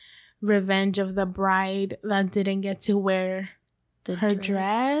like revenge of the bride that didn't get to wear her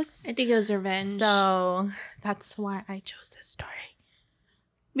dress. I think it was revenge. So that's why I chose this story.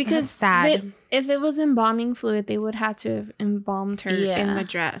 Because sad. If it was embalming fluid, they would have to have embalmed her in Yeah. the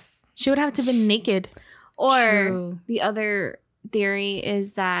dress. She would have to be naked. Or True. the other theory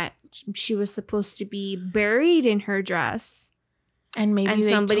is that she was supposed to be buried in her dress, And maybe and they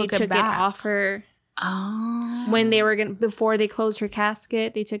somebody took it back. off her Oh. when they were gonna, before they closed her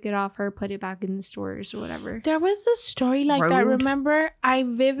casket. They took it off her, put it back in the stores or whatever. There was a story like that, Rude. remember? I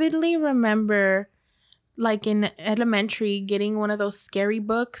vividly remember, like in elementary, getting one of those scary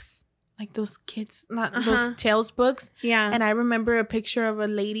books. Like those kids, not those tales books. Yeah, And I remember a picture of a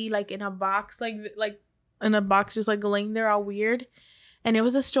lady like in a box, like in a box, just like laying there all weird. And it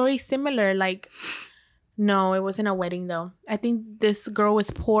was a story similar. Like, no, it wasn't a wedding though. I think this girl was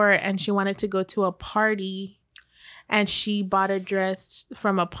poor and she wanted to go to a party. and she bought a dress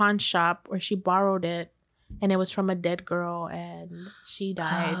from a pawn shop, or she borrowed it, and it was from a dead girl, and she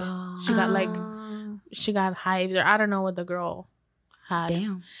died. She got like she got hives, or I don't know what the girl had.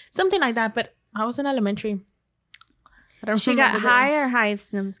 Damn. Something like that. But I was in elementary. I don't She got remember high or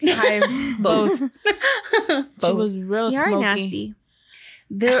hives? No, hives. Both. She was real You're smoky. nasty.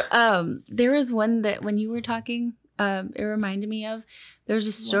 There was one that when you were talking, it reminded me of. There's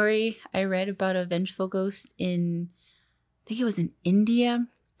a story I read about a vengeful ghost in, I think it was in India,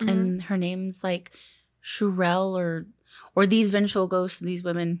 and her name's like Shurel, or these vengeful ghosts. These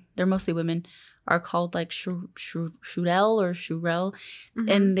women, they're mostly women, are called like Shurel or Shurel,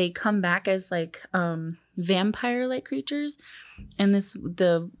 and they come back as like vampire-like creatures. And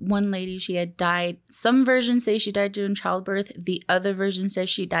the one lady, she had died. Some versions say she died during childbirth. The other version says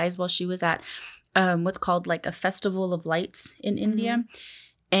she dies while she was at what's called like a festival of lights in India.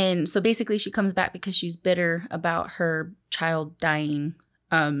 And so basically she comes back because she's bitter about her child dying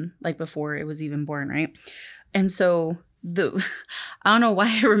like before it was even born, right? And so I don't know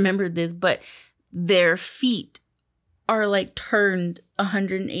why I remembered this, but their feet are like turned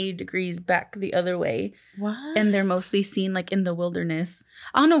 180 degrees back the other way. What? And they're mostly seen like in the wilderness.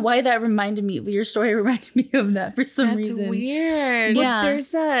 I don't know why that reminded me. Your story reminded me of that for some reason. That's weird. Yeah.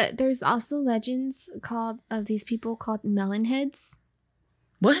 There's also legends of these people called melon heads.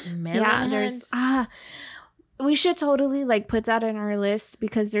 What? Yeah, there's we should totally like put that in our list,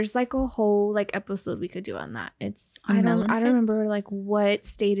 because there's like a whole like episode we could do on that. I don't remember like what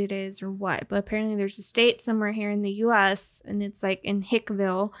state it is or what, but apparently there's a state somewhere here in the US, and it's like in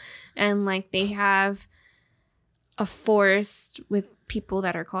Hickville, and like they have a forest with people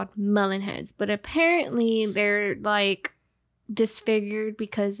that are called melon heads, but apparently they're like disfigured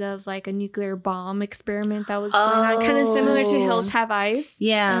because of like a nuclear bomb experiment that was going on, kind of similar to Hills Have Eyes.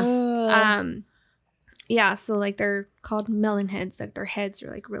 Yeah. Yeah, so like they're called melon heads. Like their heads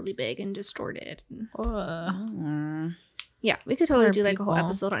are like really big and distorted. Yeah, we could totally Poor do like a whole people.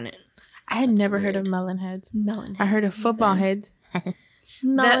 episode on it. I had That's never heard of weird. melon heads. Melon heads. I heard of football heads.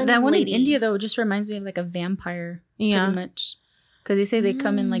 That one lady. in India though just reminds me of like a vampire, Yeah. pretty much. Because they say they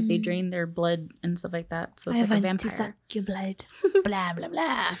come in like they drain their blood and stuff like that, so it's like a vampire. your blood. Blah blah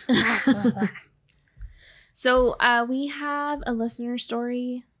blah. So we have a listener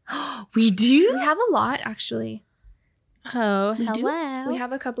story. We do? We have a lot actually. Oh, We do? hello. We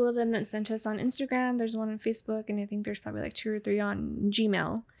have a couple of them that sent us on Instagram. There's one on Facebook, and I think there's probably like 2 or 3 on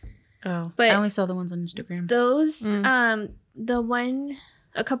Gmail. Oh, But I only saw the ones on Instagram. Those,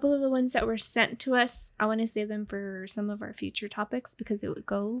 a couple of the ones that were sent to us, I want to save them for some of our future topics because it would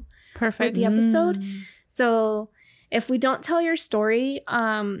go Perfect. the episode. So if we don't tell your story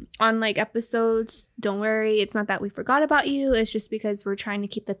on like episodes, don't worry. It's not that we forgot about you. It's just because we're trying to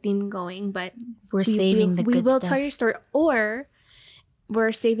keep the theme going. But We're saving the we good will stuff. tell your story, or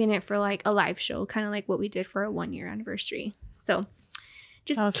we're saving it for like a live show, kind of like what we did for a 1-year anniversary. So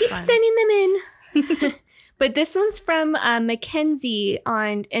just That was keep fun. sending them in. But this one's from Mackenzie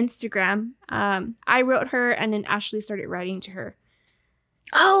on Instagram. I wrote her, and then Ashley started writing to her.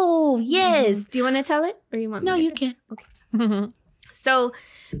 Oh, yes. Do you want to tell it, or you want? No, me to? you can. So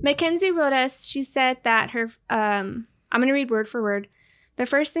Mackenzie wrote us. She said that her I'm going to read word for word. The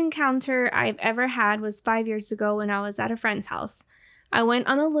first encounter I've ever had was 5 years ago when I was at a friend's house. I went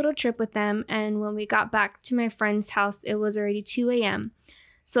on a little trip with them, and when we got back to my friend's house, it was already 2 a.m.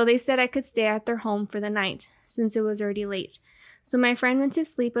 So they said I could stay at their home for the night since it was already late. So my friend went to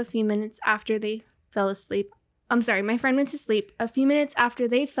sleep a few minutes after they fell asleep. My friend went to sleep. A few minutes after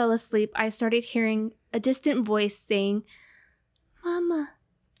they fell asleep, I started hearing a distant voice saying, "Mama."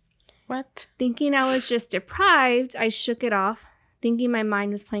 What? Thinking I was just deprived, I shook it off, thinking my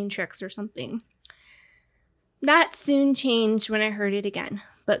mind was playing tricks or something. That soon changed when I heard it again,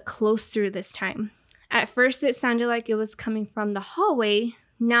 but closer this time. At first, it sounded like it was coming from the hallway.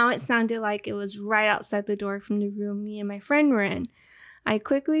 Now it sounded like it was right outside the door from the room me and my friend were in. I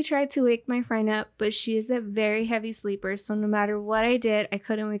quickly tried to wake my friend up, but she is a very heavy sleeper, so no matter what I did, I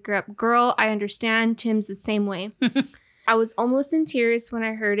couldn't wake her up. Girl, I understand. Tim's the same way. I was almost in tears when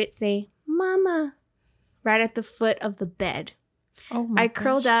I heard it say, "Mama," right at the foot of the bed. Oh my I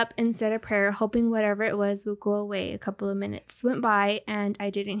curled gosh. up and said a prayer, hoping whatever it was would go away. A couple of minutes went by, and I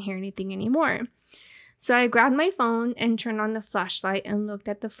didn't hear anything anymore. So I grabbed my phone and turned on the flashlight and looked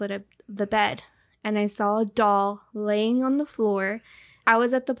at the foot of the bed, and I saw a doll laying on the floor. I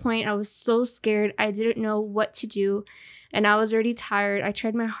was at the point I was so scared I didn't know what to do, and I was already tired. I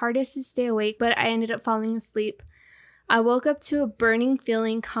tried my hardest to stay awake, but I ended up falling asleep. I woke up to a burning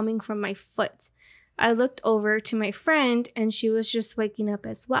feeling coming from my foot. I looked over to my friend, and she was just waking up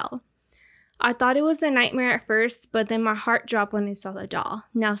as well. I thought it was a nightmare at first, but then my heart dropped when I saw the doll.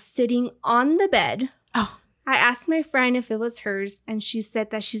 Now sitting on the bed. Oh. I asked my friend if it was hers, and she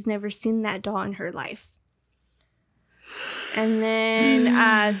said that she's never seen that doll in her life. And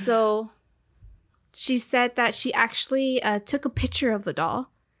then, so she said that she actually took a picture of the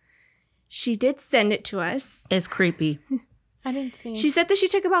doll. She did send it to us. It's creepy. I didn't see. She said that she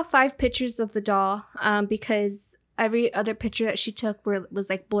took about 5 pictures of the doll because every other picture that she took was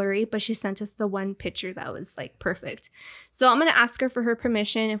like blurry, but she sent us the one picture that was like perfect. So I'm going to ask her for her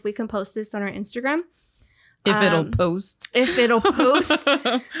permission if we can post this on our Instagram. If it'll post. If it'll post.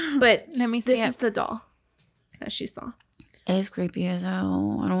 But Let me see this it. is the doll that she saw. It's creepy as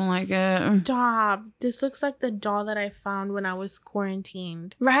hell. I don't like it. Stop. This looks like the doll that I found when I was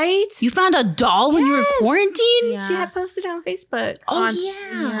quarantined. Right? You found a doll when you were quarantined? Yeah. She had posted it on Facebook.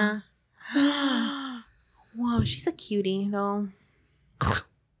 Oh, Yeah. Whoa, she's a cutie though.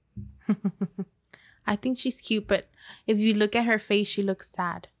 I think she's cute, but if you look at her face, she looks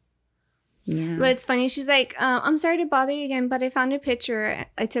sad. Yeah. But it's funny. She's like, I'm sorry to bother you again, but I found a picture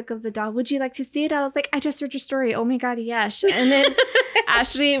I took of the doll. Would you like to see it? I was like, I just heard your story. Oh my God, yes. And then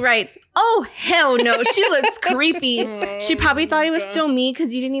Ashley writes, oh, hell no. She looks creepy. She probably thought it was still me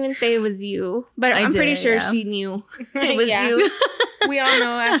because you didn't even say it was you. But I'm pretty sure she knew it was Yeah. you. We all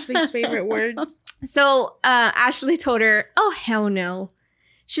know Ashley's favorite word. So Ashley told her, oh, hell no.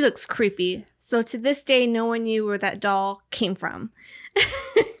 She looks creepy. So to this day, no one knew where that doll came from.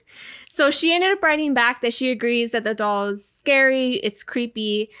 So she ended up writing back that she agrees that the doll is scary. It's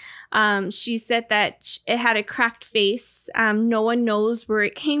creepy. She said that it had a cracked face. No one knows where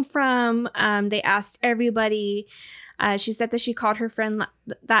it came from. They asked everybody. She said that she called her friend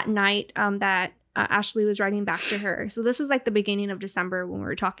that night that Ashley was writing back to her. So this was like the beginning of December when we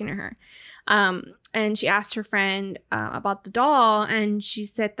were talking to her. And she asked her friend about the doll, and she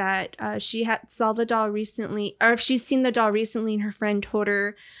said that she saw the doll recently, or if she's seen the doll recently, and her friend told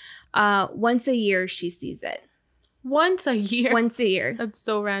her once a year she sees it. Once a year? Once a year. That's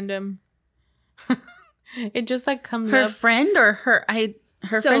so random. It just like comes Her up. friend or her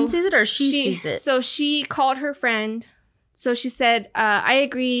friend sees it or she sees it? So she called her friend. So she said, I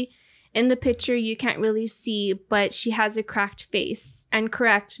agree. In the picture, you can't really see, but she has a cracked face. And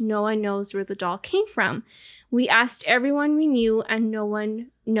correct, no one knows where the doll came from. We asked everyone we knew, and no one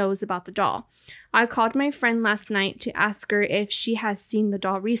knows about the doll. I called my friend last night to ask her if she has seen the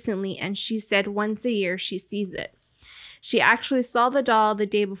doll recently, and she said once a year she sees it. She actually saw the doll the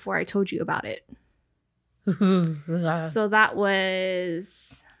day before I told you about it. So that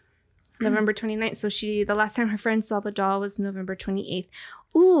was November 29th. So the last time her friend saw the doll was November 28th.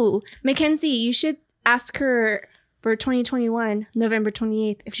 Ooh, Mackenzie, you should ask her for 2021, November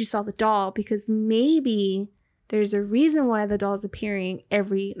 28th, if she saw the doll, because maybe there's a reason why the doll's appearing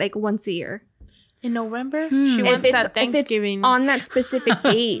once a year. In November? She wants that Thanksgiving. If it's on that specific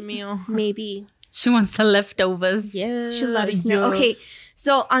date, meal. maybe. She wants the leftovers. Yeah. She'll let us know. Okay,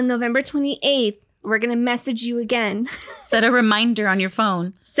 so on November 28th, we're going to message you again. Set a reminder on your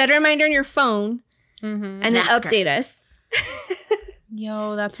phone. Set a reminder on your phone Mm-hmm. and then Ask her. update us.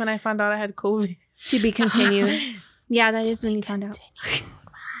 Yo, that's when I found out I had COVID. To be continued. Yeah, that is when you found out.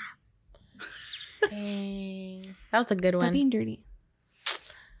 Dang. That was a good Stop one. being dirty.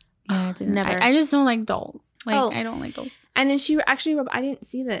 Yeah, I didn't. Never. I just don't like dolls. Oh. I don't like dolls. And then she actually wrote, I didn't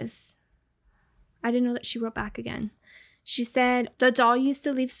see this. I didn't know that she wrote back again. She said, the doll used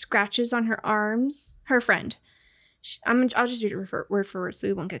to leave scratches on her arms. Her friend. I'll just read it word for word so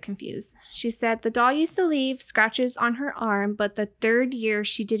we won't get confused. She said, the doll used to leave scratches on her arm, but the 3rd year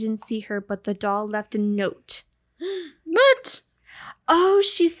she didn't see her, but the doll left a note. What? Oh,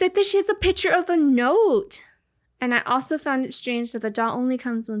 she said that she has a picture of a note. And I also found it strange that the doll only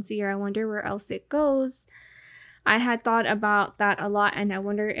comes once a year. I wonder where else it goes. I had thought about that a lot, and I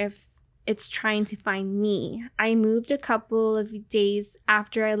wonder if it's trying to find me. I moved a couple of days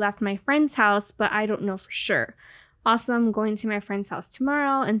after I left my friend's house, but I don't know for sure. Also, I'm going to my friend's house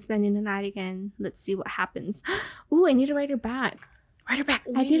tomorrow and spending the night again. Let's see what happens. Ooh, I need to write her back. Write her back.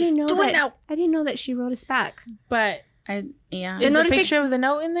 I didn't know Do it that. now. I didn't know that she wrote us back. But Yeah. is the notific- picture of the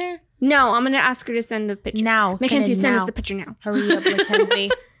note in there? No, I'm gonna ask her to send the picture. Now. Mackenzie, send us now. the picture now. Hurry up, Mackenzie.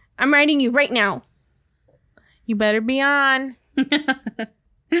 I'm writing you right now. You better be on.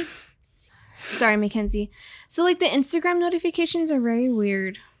 Sorry, Mackenzie. So, the Instagram notifications are very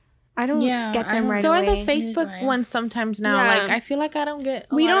weird. I don't Yeah, get I them don't- right So are away. the Neither do Facebook I. ones sometimes now. Yeah. Like, I feel like I don't get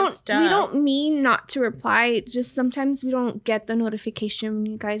we a lot of don't stuff. we don't mean not to reply. Just sometimes we don't get the notification when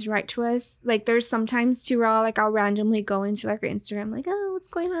you guys write to us. Like there's sometimes too where I'll randomly go into like our Instagram like, oh, what's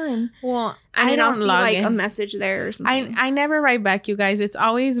going on? Well, And I then I'll don't see log like in. a message there or something. I never write back, you guys. It's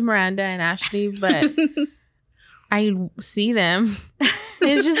always Miranda and Ashley, but I see them.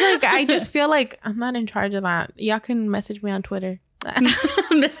 It's just like I just feel like I'm not in charge of that. Y'all can message me on Twitter.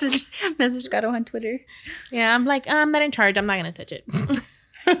 message Gato on Twitter. Yeah, I'm like, I'm not in charge. I'm not gonna touch it.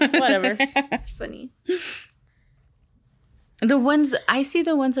 Whatever. It's funny. The ones I see,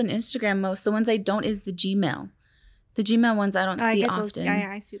 the ones on Instagram most. The ones I don't is the Gmail. The Gmail ones I don't see often. those. Yeah,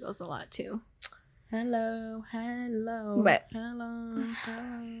 I see those a lot too. Hello. But- hello.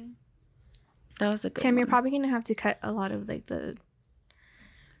 That was a good Tim, one. you're probably gonna have to cut a lot of like the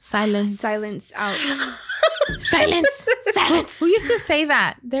Silence. out. Silence. Who used to say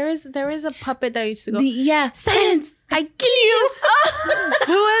that? There is a puppet that used to go. Silence. I kill you.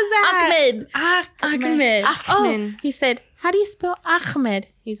 Who was that? Ahmed. Ahmed. He said, "How do you spell Ahmed?"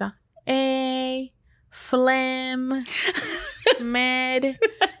 He's a phlegm med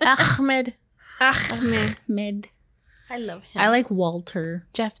Ahmed. Ahmed. I love him. I like Walter.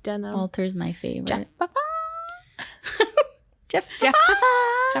 Jeff Dunham. Walter's my favorite. Jeff Papa. Jeff. Jeff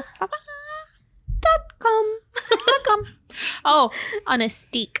Papa. .com. Oh, on a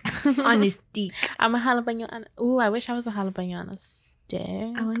steak. On his steak. I'm a jalapeno on. Ooh, I wish I was a jalapeno on a stick.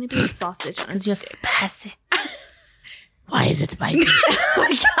 I want to be a sausage on a It's just stick. spicy. Why is it spicy? Oh my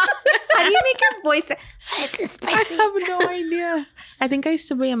God. How do you make your voice? Why is it I spicy? have no idea. I think I used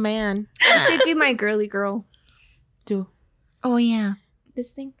to be a man. I should do my girly girl. Do. Oh yeah.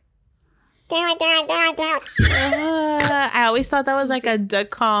 This thing. I always thought that was like a duck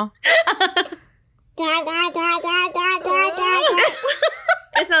call.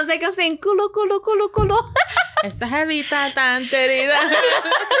 It sounds like I'm saying culo, culo, culo, culo. Esta jevita tan querida.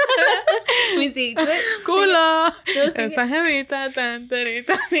 Let me see. Do it. Culo. Sing it. Esa jevita tan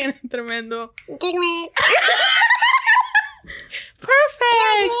querida. Tiene tremendo.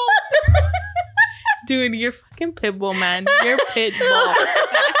 Perfect. Dude, you're fucking pitbull, man. You're pitbull.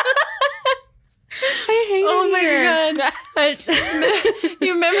 I hate Oh it my here. God.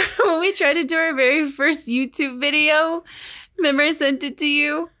 You remember when we tried to do our very first YouTube video? Remember I sent it to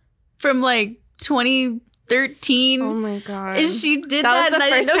you from like 2013? Oh my God. And she did That that, was and the I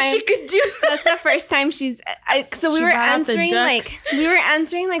didn't know first she time- could do that. That's the first time she's. So we She were brought out the answering ducks.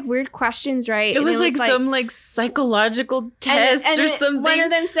 like weird questions, right? It And was like some like psychological test or something. One of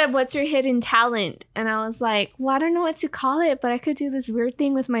them said, "What's your hidden talent?" And I was like, "Well, I don't know what to call it, but I could do this weird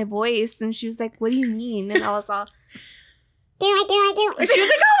thing with my voice." And she was like, "What do you mean?" And I was all, and she was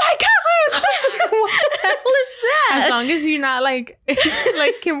like, "Oh my God, what What the hell is that? As long as you're not like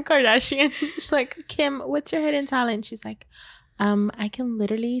Kim Kardashian. She's like, Kim, what's your hidden talent? She's like, I can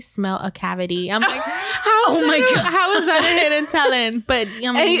literally smell a cavity. I'm like, Oh my God. how is that a hidden talent? But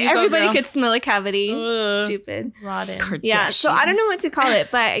I mean, you go, everybody girl. could smell a cavity." Ugh. Stupid. Rotten. Yeah. So I don't know what to call it,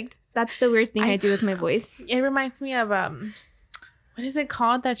 but that's the weird thing I do with my voice. It reminds me of what is it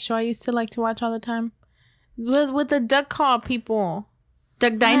called? That show I used to like to watch all the time with the duck call people.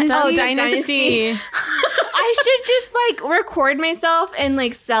 Duck Dynasty? Oh, Oh, Duck Dynasty. I should just like record myself and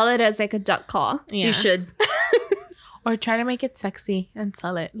like sell it as like a duck call. Yeah. You should. Or try to make it sexy and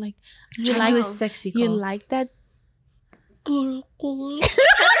sell it. Like you Try to like do a sexy call. you like that.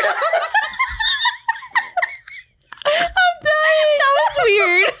 I'm dying. That was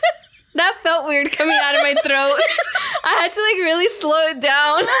weird. That felt weird coming out of my throat. I had to like really slow it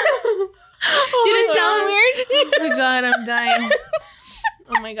down. Did it sound weird? Oh my God, I'm dying.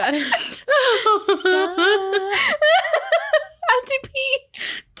 Oh my God. Stop. I have to pee.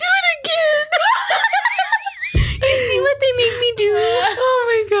 Do it again. You see what they make me do? Oh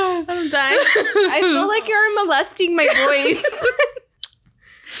my God. I'm dying. I feel like you're molesting my voice.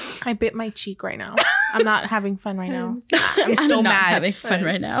 I bit my cheek right now. I'm not having fun right now. I'm so not mad. having fun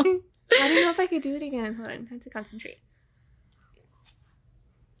right now. I don't know if I could do it again. Hold on. I have to concentrate.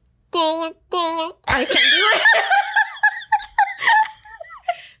 I can do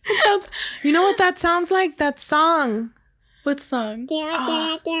it. You know what that sounds like? That song. What song?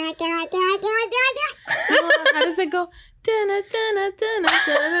 Oh, how does it go? Dun-na, dun-na, dun-na,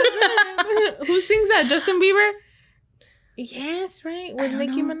 dun-na. Who sings that? Justin Bieber? Yes, right. With don't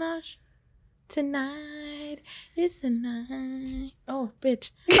Nicki know. Minaj. Tonight is the night. Oh,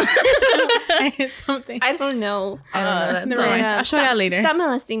 bitch. I hit something. I don't know. I don't know that never song. mind. I'll show you later. Stop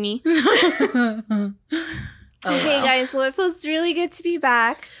molesting me. Okay, guys. Well, it feels really good to be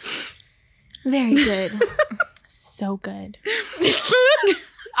back. Very good. So good.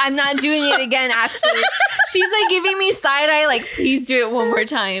 I'm not doing it again after. She's like giving me side eye, like, please do it one more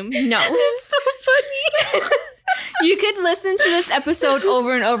time. No. It's so funny. You could listen to this episode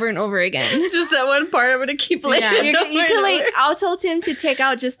over and over and over again. Just that one part I'm gonna keep playing. Yeah. You could like, I'll tell Tim to take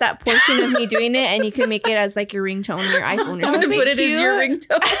out just that portion of me doing it, and you can make it as like your ringtone on your iPhone or I'm something. gonna put it as your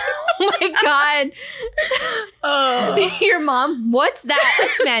ringtone. Oh my god. Oh. Your mom, what's that?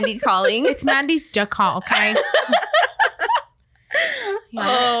 It's Mandy calling. It's Mandy's duck call, okay?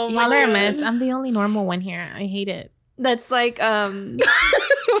 Oh, my Y'all are a God. mess. I'm the only normal one here. I hate it. That's like,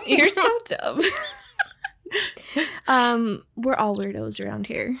 you're so dumb. We're all weirdos around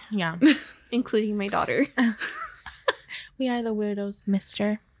here, Yeah. including my daughter. We are the weirdos,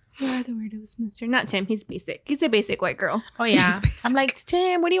 mister. We are the weirdos, mister. Not Tim. He's basic. He's a basic white girl. Oh, yeah. He's basic. I'm like,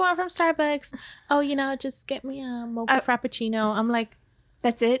 Tim, what do you want from Starbucks? Oh, just get me a mocha frappuccino. I'm like,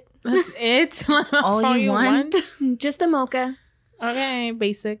 That's it. that's it? That's all you want? Just a mocha. Okay,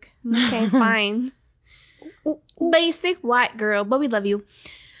 basic. Okay, fine. Basic white girl, but we love you.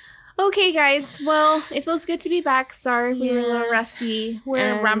 Okay, guys. Well, it feels good to be back. Sorry, we were a little Yes. rusty. We're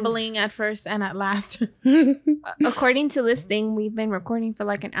and rambling at first and at last. According to this thing, we've been recording for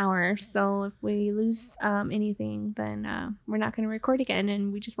like an hour. So if we lose anything, then we're not going to record again,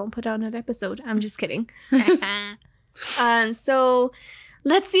 and we just won't put out another episode. I'm just kidding. So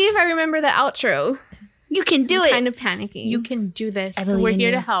let's see if I remember the outro. You can do I'm it. kind of panicking. You can do this. I believe We're in here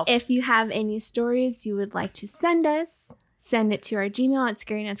you. to help. If you have any stories you would like to send us, send it to our Gmail at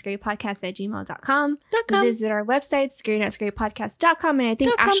scarynotScaryPodcast@gmail.com. Visit our website, scarynotScaryPodcast.com. And I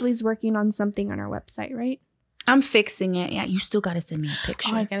think .com. Ashley's working on something on our website, right? I'm fixing it. Yeah, you still gotta send me a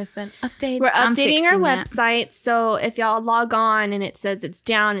picture. Oh, I gotta send update. We're I'm updating our fixing that. website. So if y'all log on and it says it's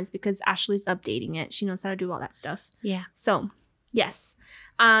down, it's because Ashley's updating it. She knows how to do all that stuff. Yeah. So, yes.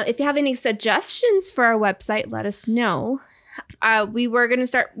 If you have any suggestions for our website, let us know. We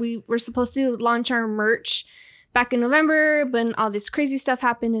were supposed to launch our merch back in November, but all this crazy stuff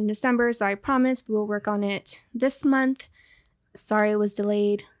happened in December. So I promise we will work on it this month. Sorry it was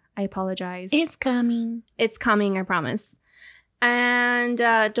delayed. I apologize. It's coming. It's coming, I promise. And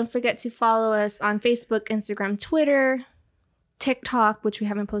don't forget to follow us on Facebook, Instagram, Twitter, TikTok, which we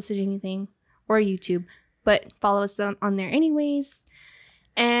haven't posted anything, or YouTube, but follow us on there anyways.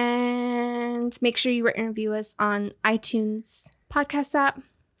 And make sure you rate and review us on iTunes podcast app.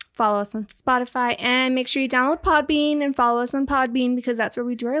 Follow us on Spotify, and make sure you download Podbean and follow us on Podbean, because that's where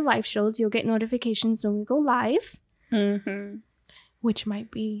we do our live shows. You'll get notifications when we go live. Mm-hmm. Which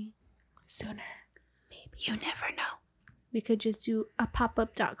might be sooner. Maybe. You never know. We could just do a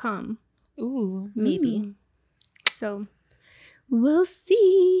popup.com. Ooh. Maybe. So we'll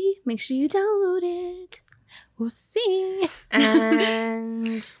see. Make sure you download it. We'll see.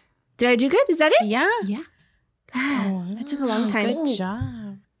 And did I do good? Is that it? Yeah. Yeah. That took a long time. Good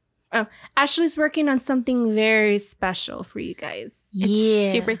job. Ashley's working on something very special for you guys.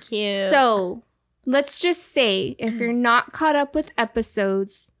 Yeah. Super cute. So let's just say, if you're not caught up with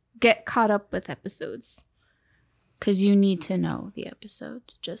episodes, get caught up with episodes. Because you need to know the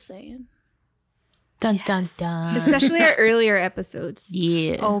episodes. Just saying. dun Yes. dun dun. Especially our earlier episodes.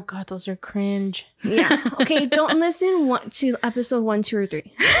 Yeah. Oh god, those are cringe. Yeah. Okay, don't listen to episode 1, 2, or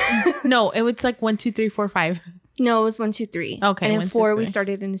 3. No, it was like 1, 2, 3, 4, 5. No, it was 1, 2, 3. Okay, And then 1, 2, 4, we 3.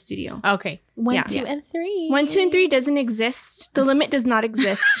 started in the studio. Okay. 1, Yeah. 2, and 3. 1, 2, and 3 doesn't exist. The limit does not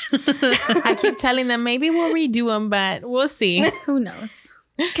exist. I keep telling them maybe we'll redo them, but we'll see. Who knows?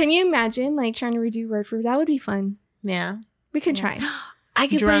 Can you imagine like trying to redo word for word? That would be fun. Yeah. We could Yeah. try. I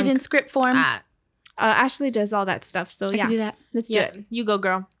could put Drunk. it in script form. Ashley does all that stuff. So I yeah, can do that. let's do Yeah. it. You go,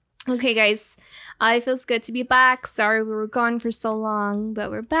 girl. Okay, guys. It feels good to be back. Sorry we were gone for so long, but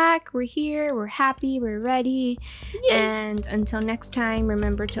we're back. We're here. We're happy. We're ready. And until next time,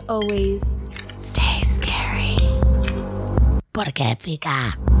 remember to always Stay scary. Porque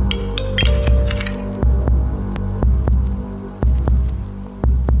pica.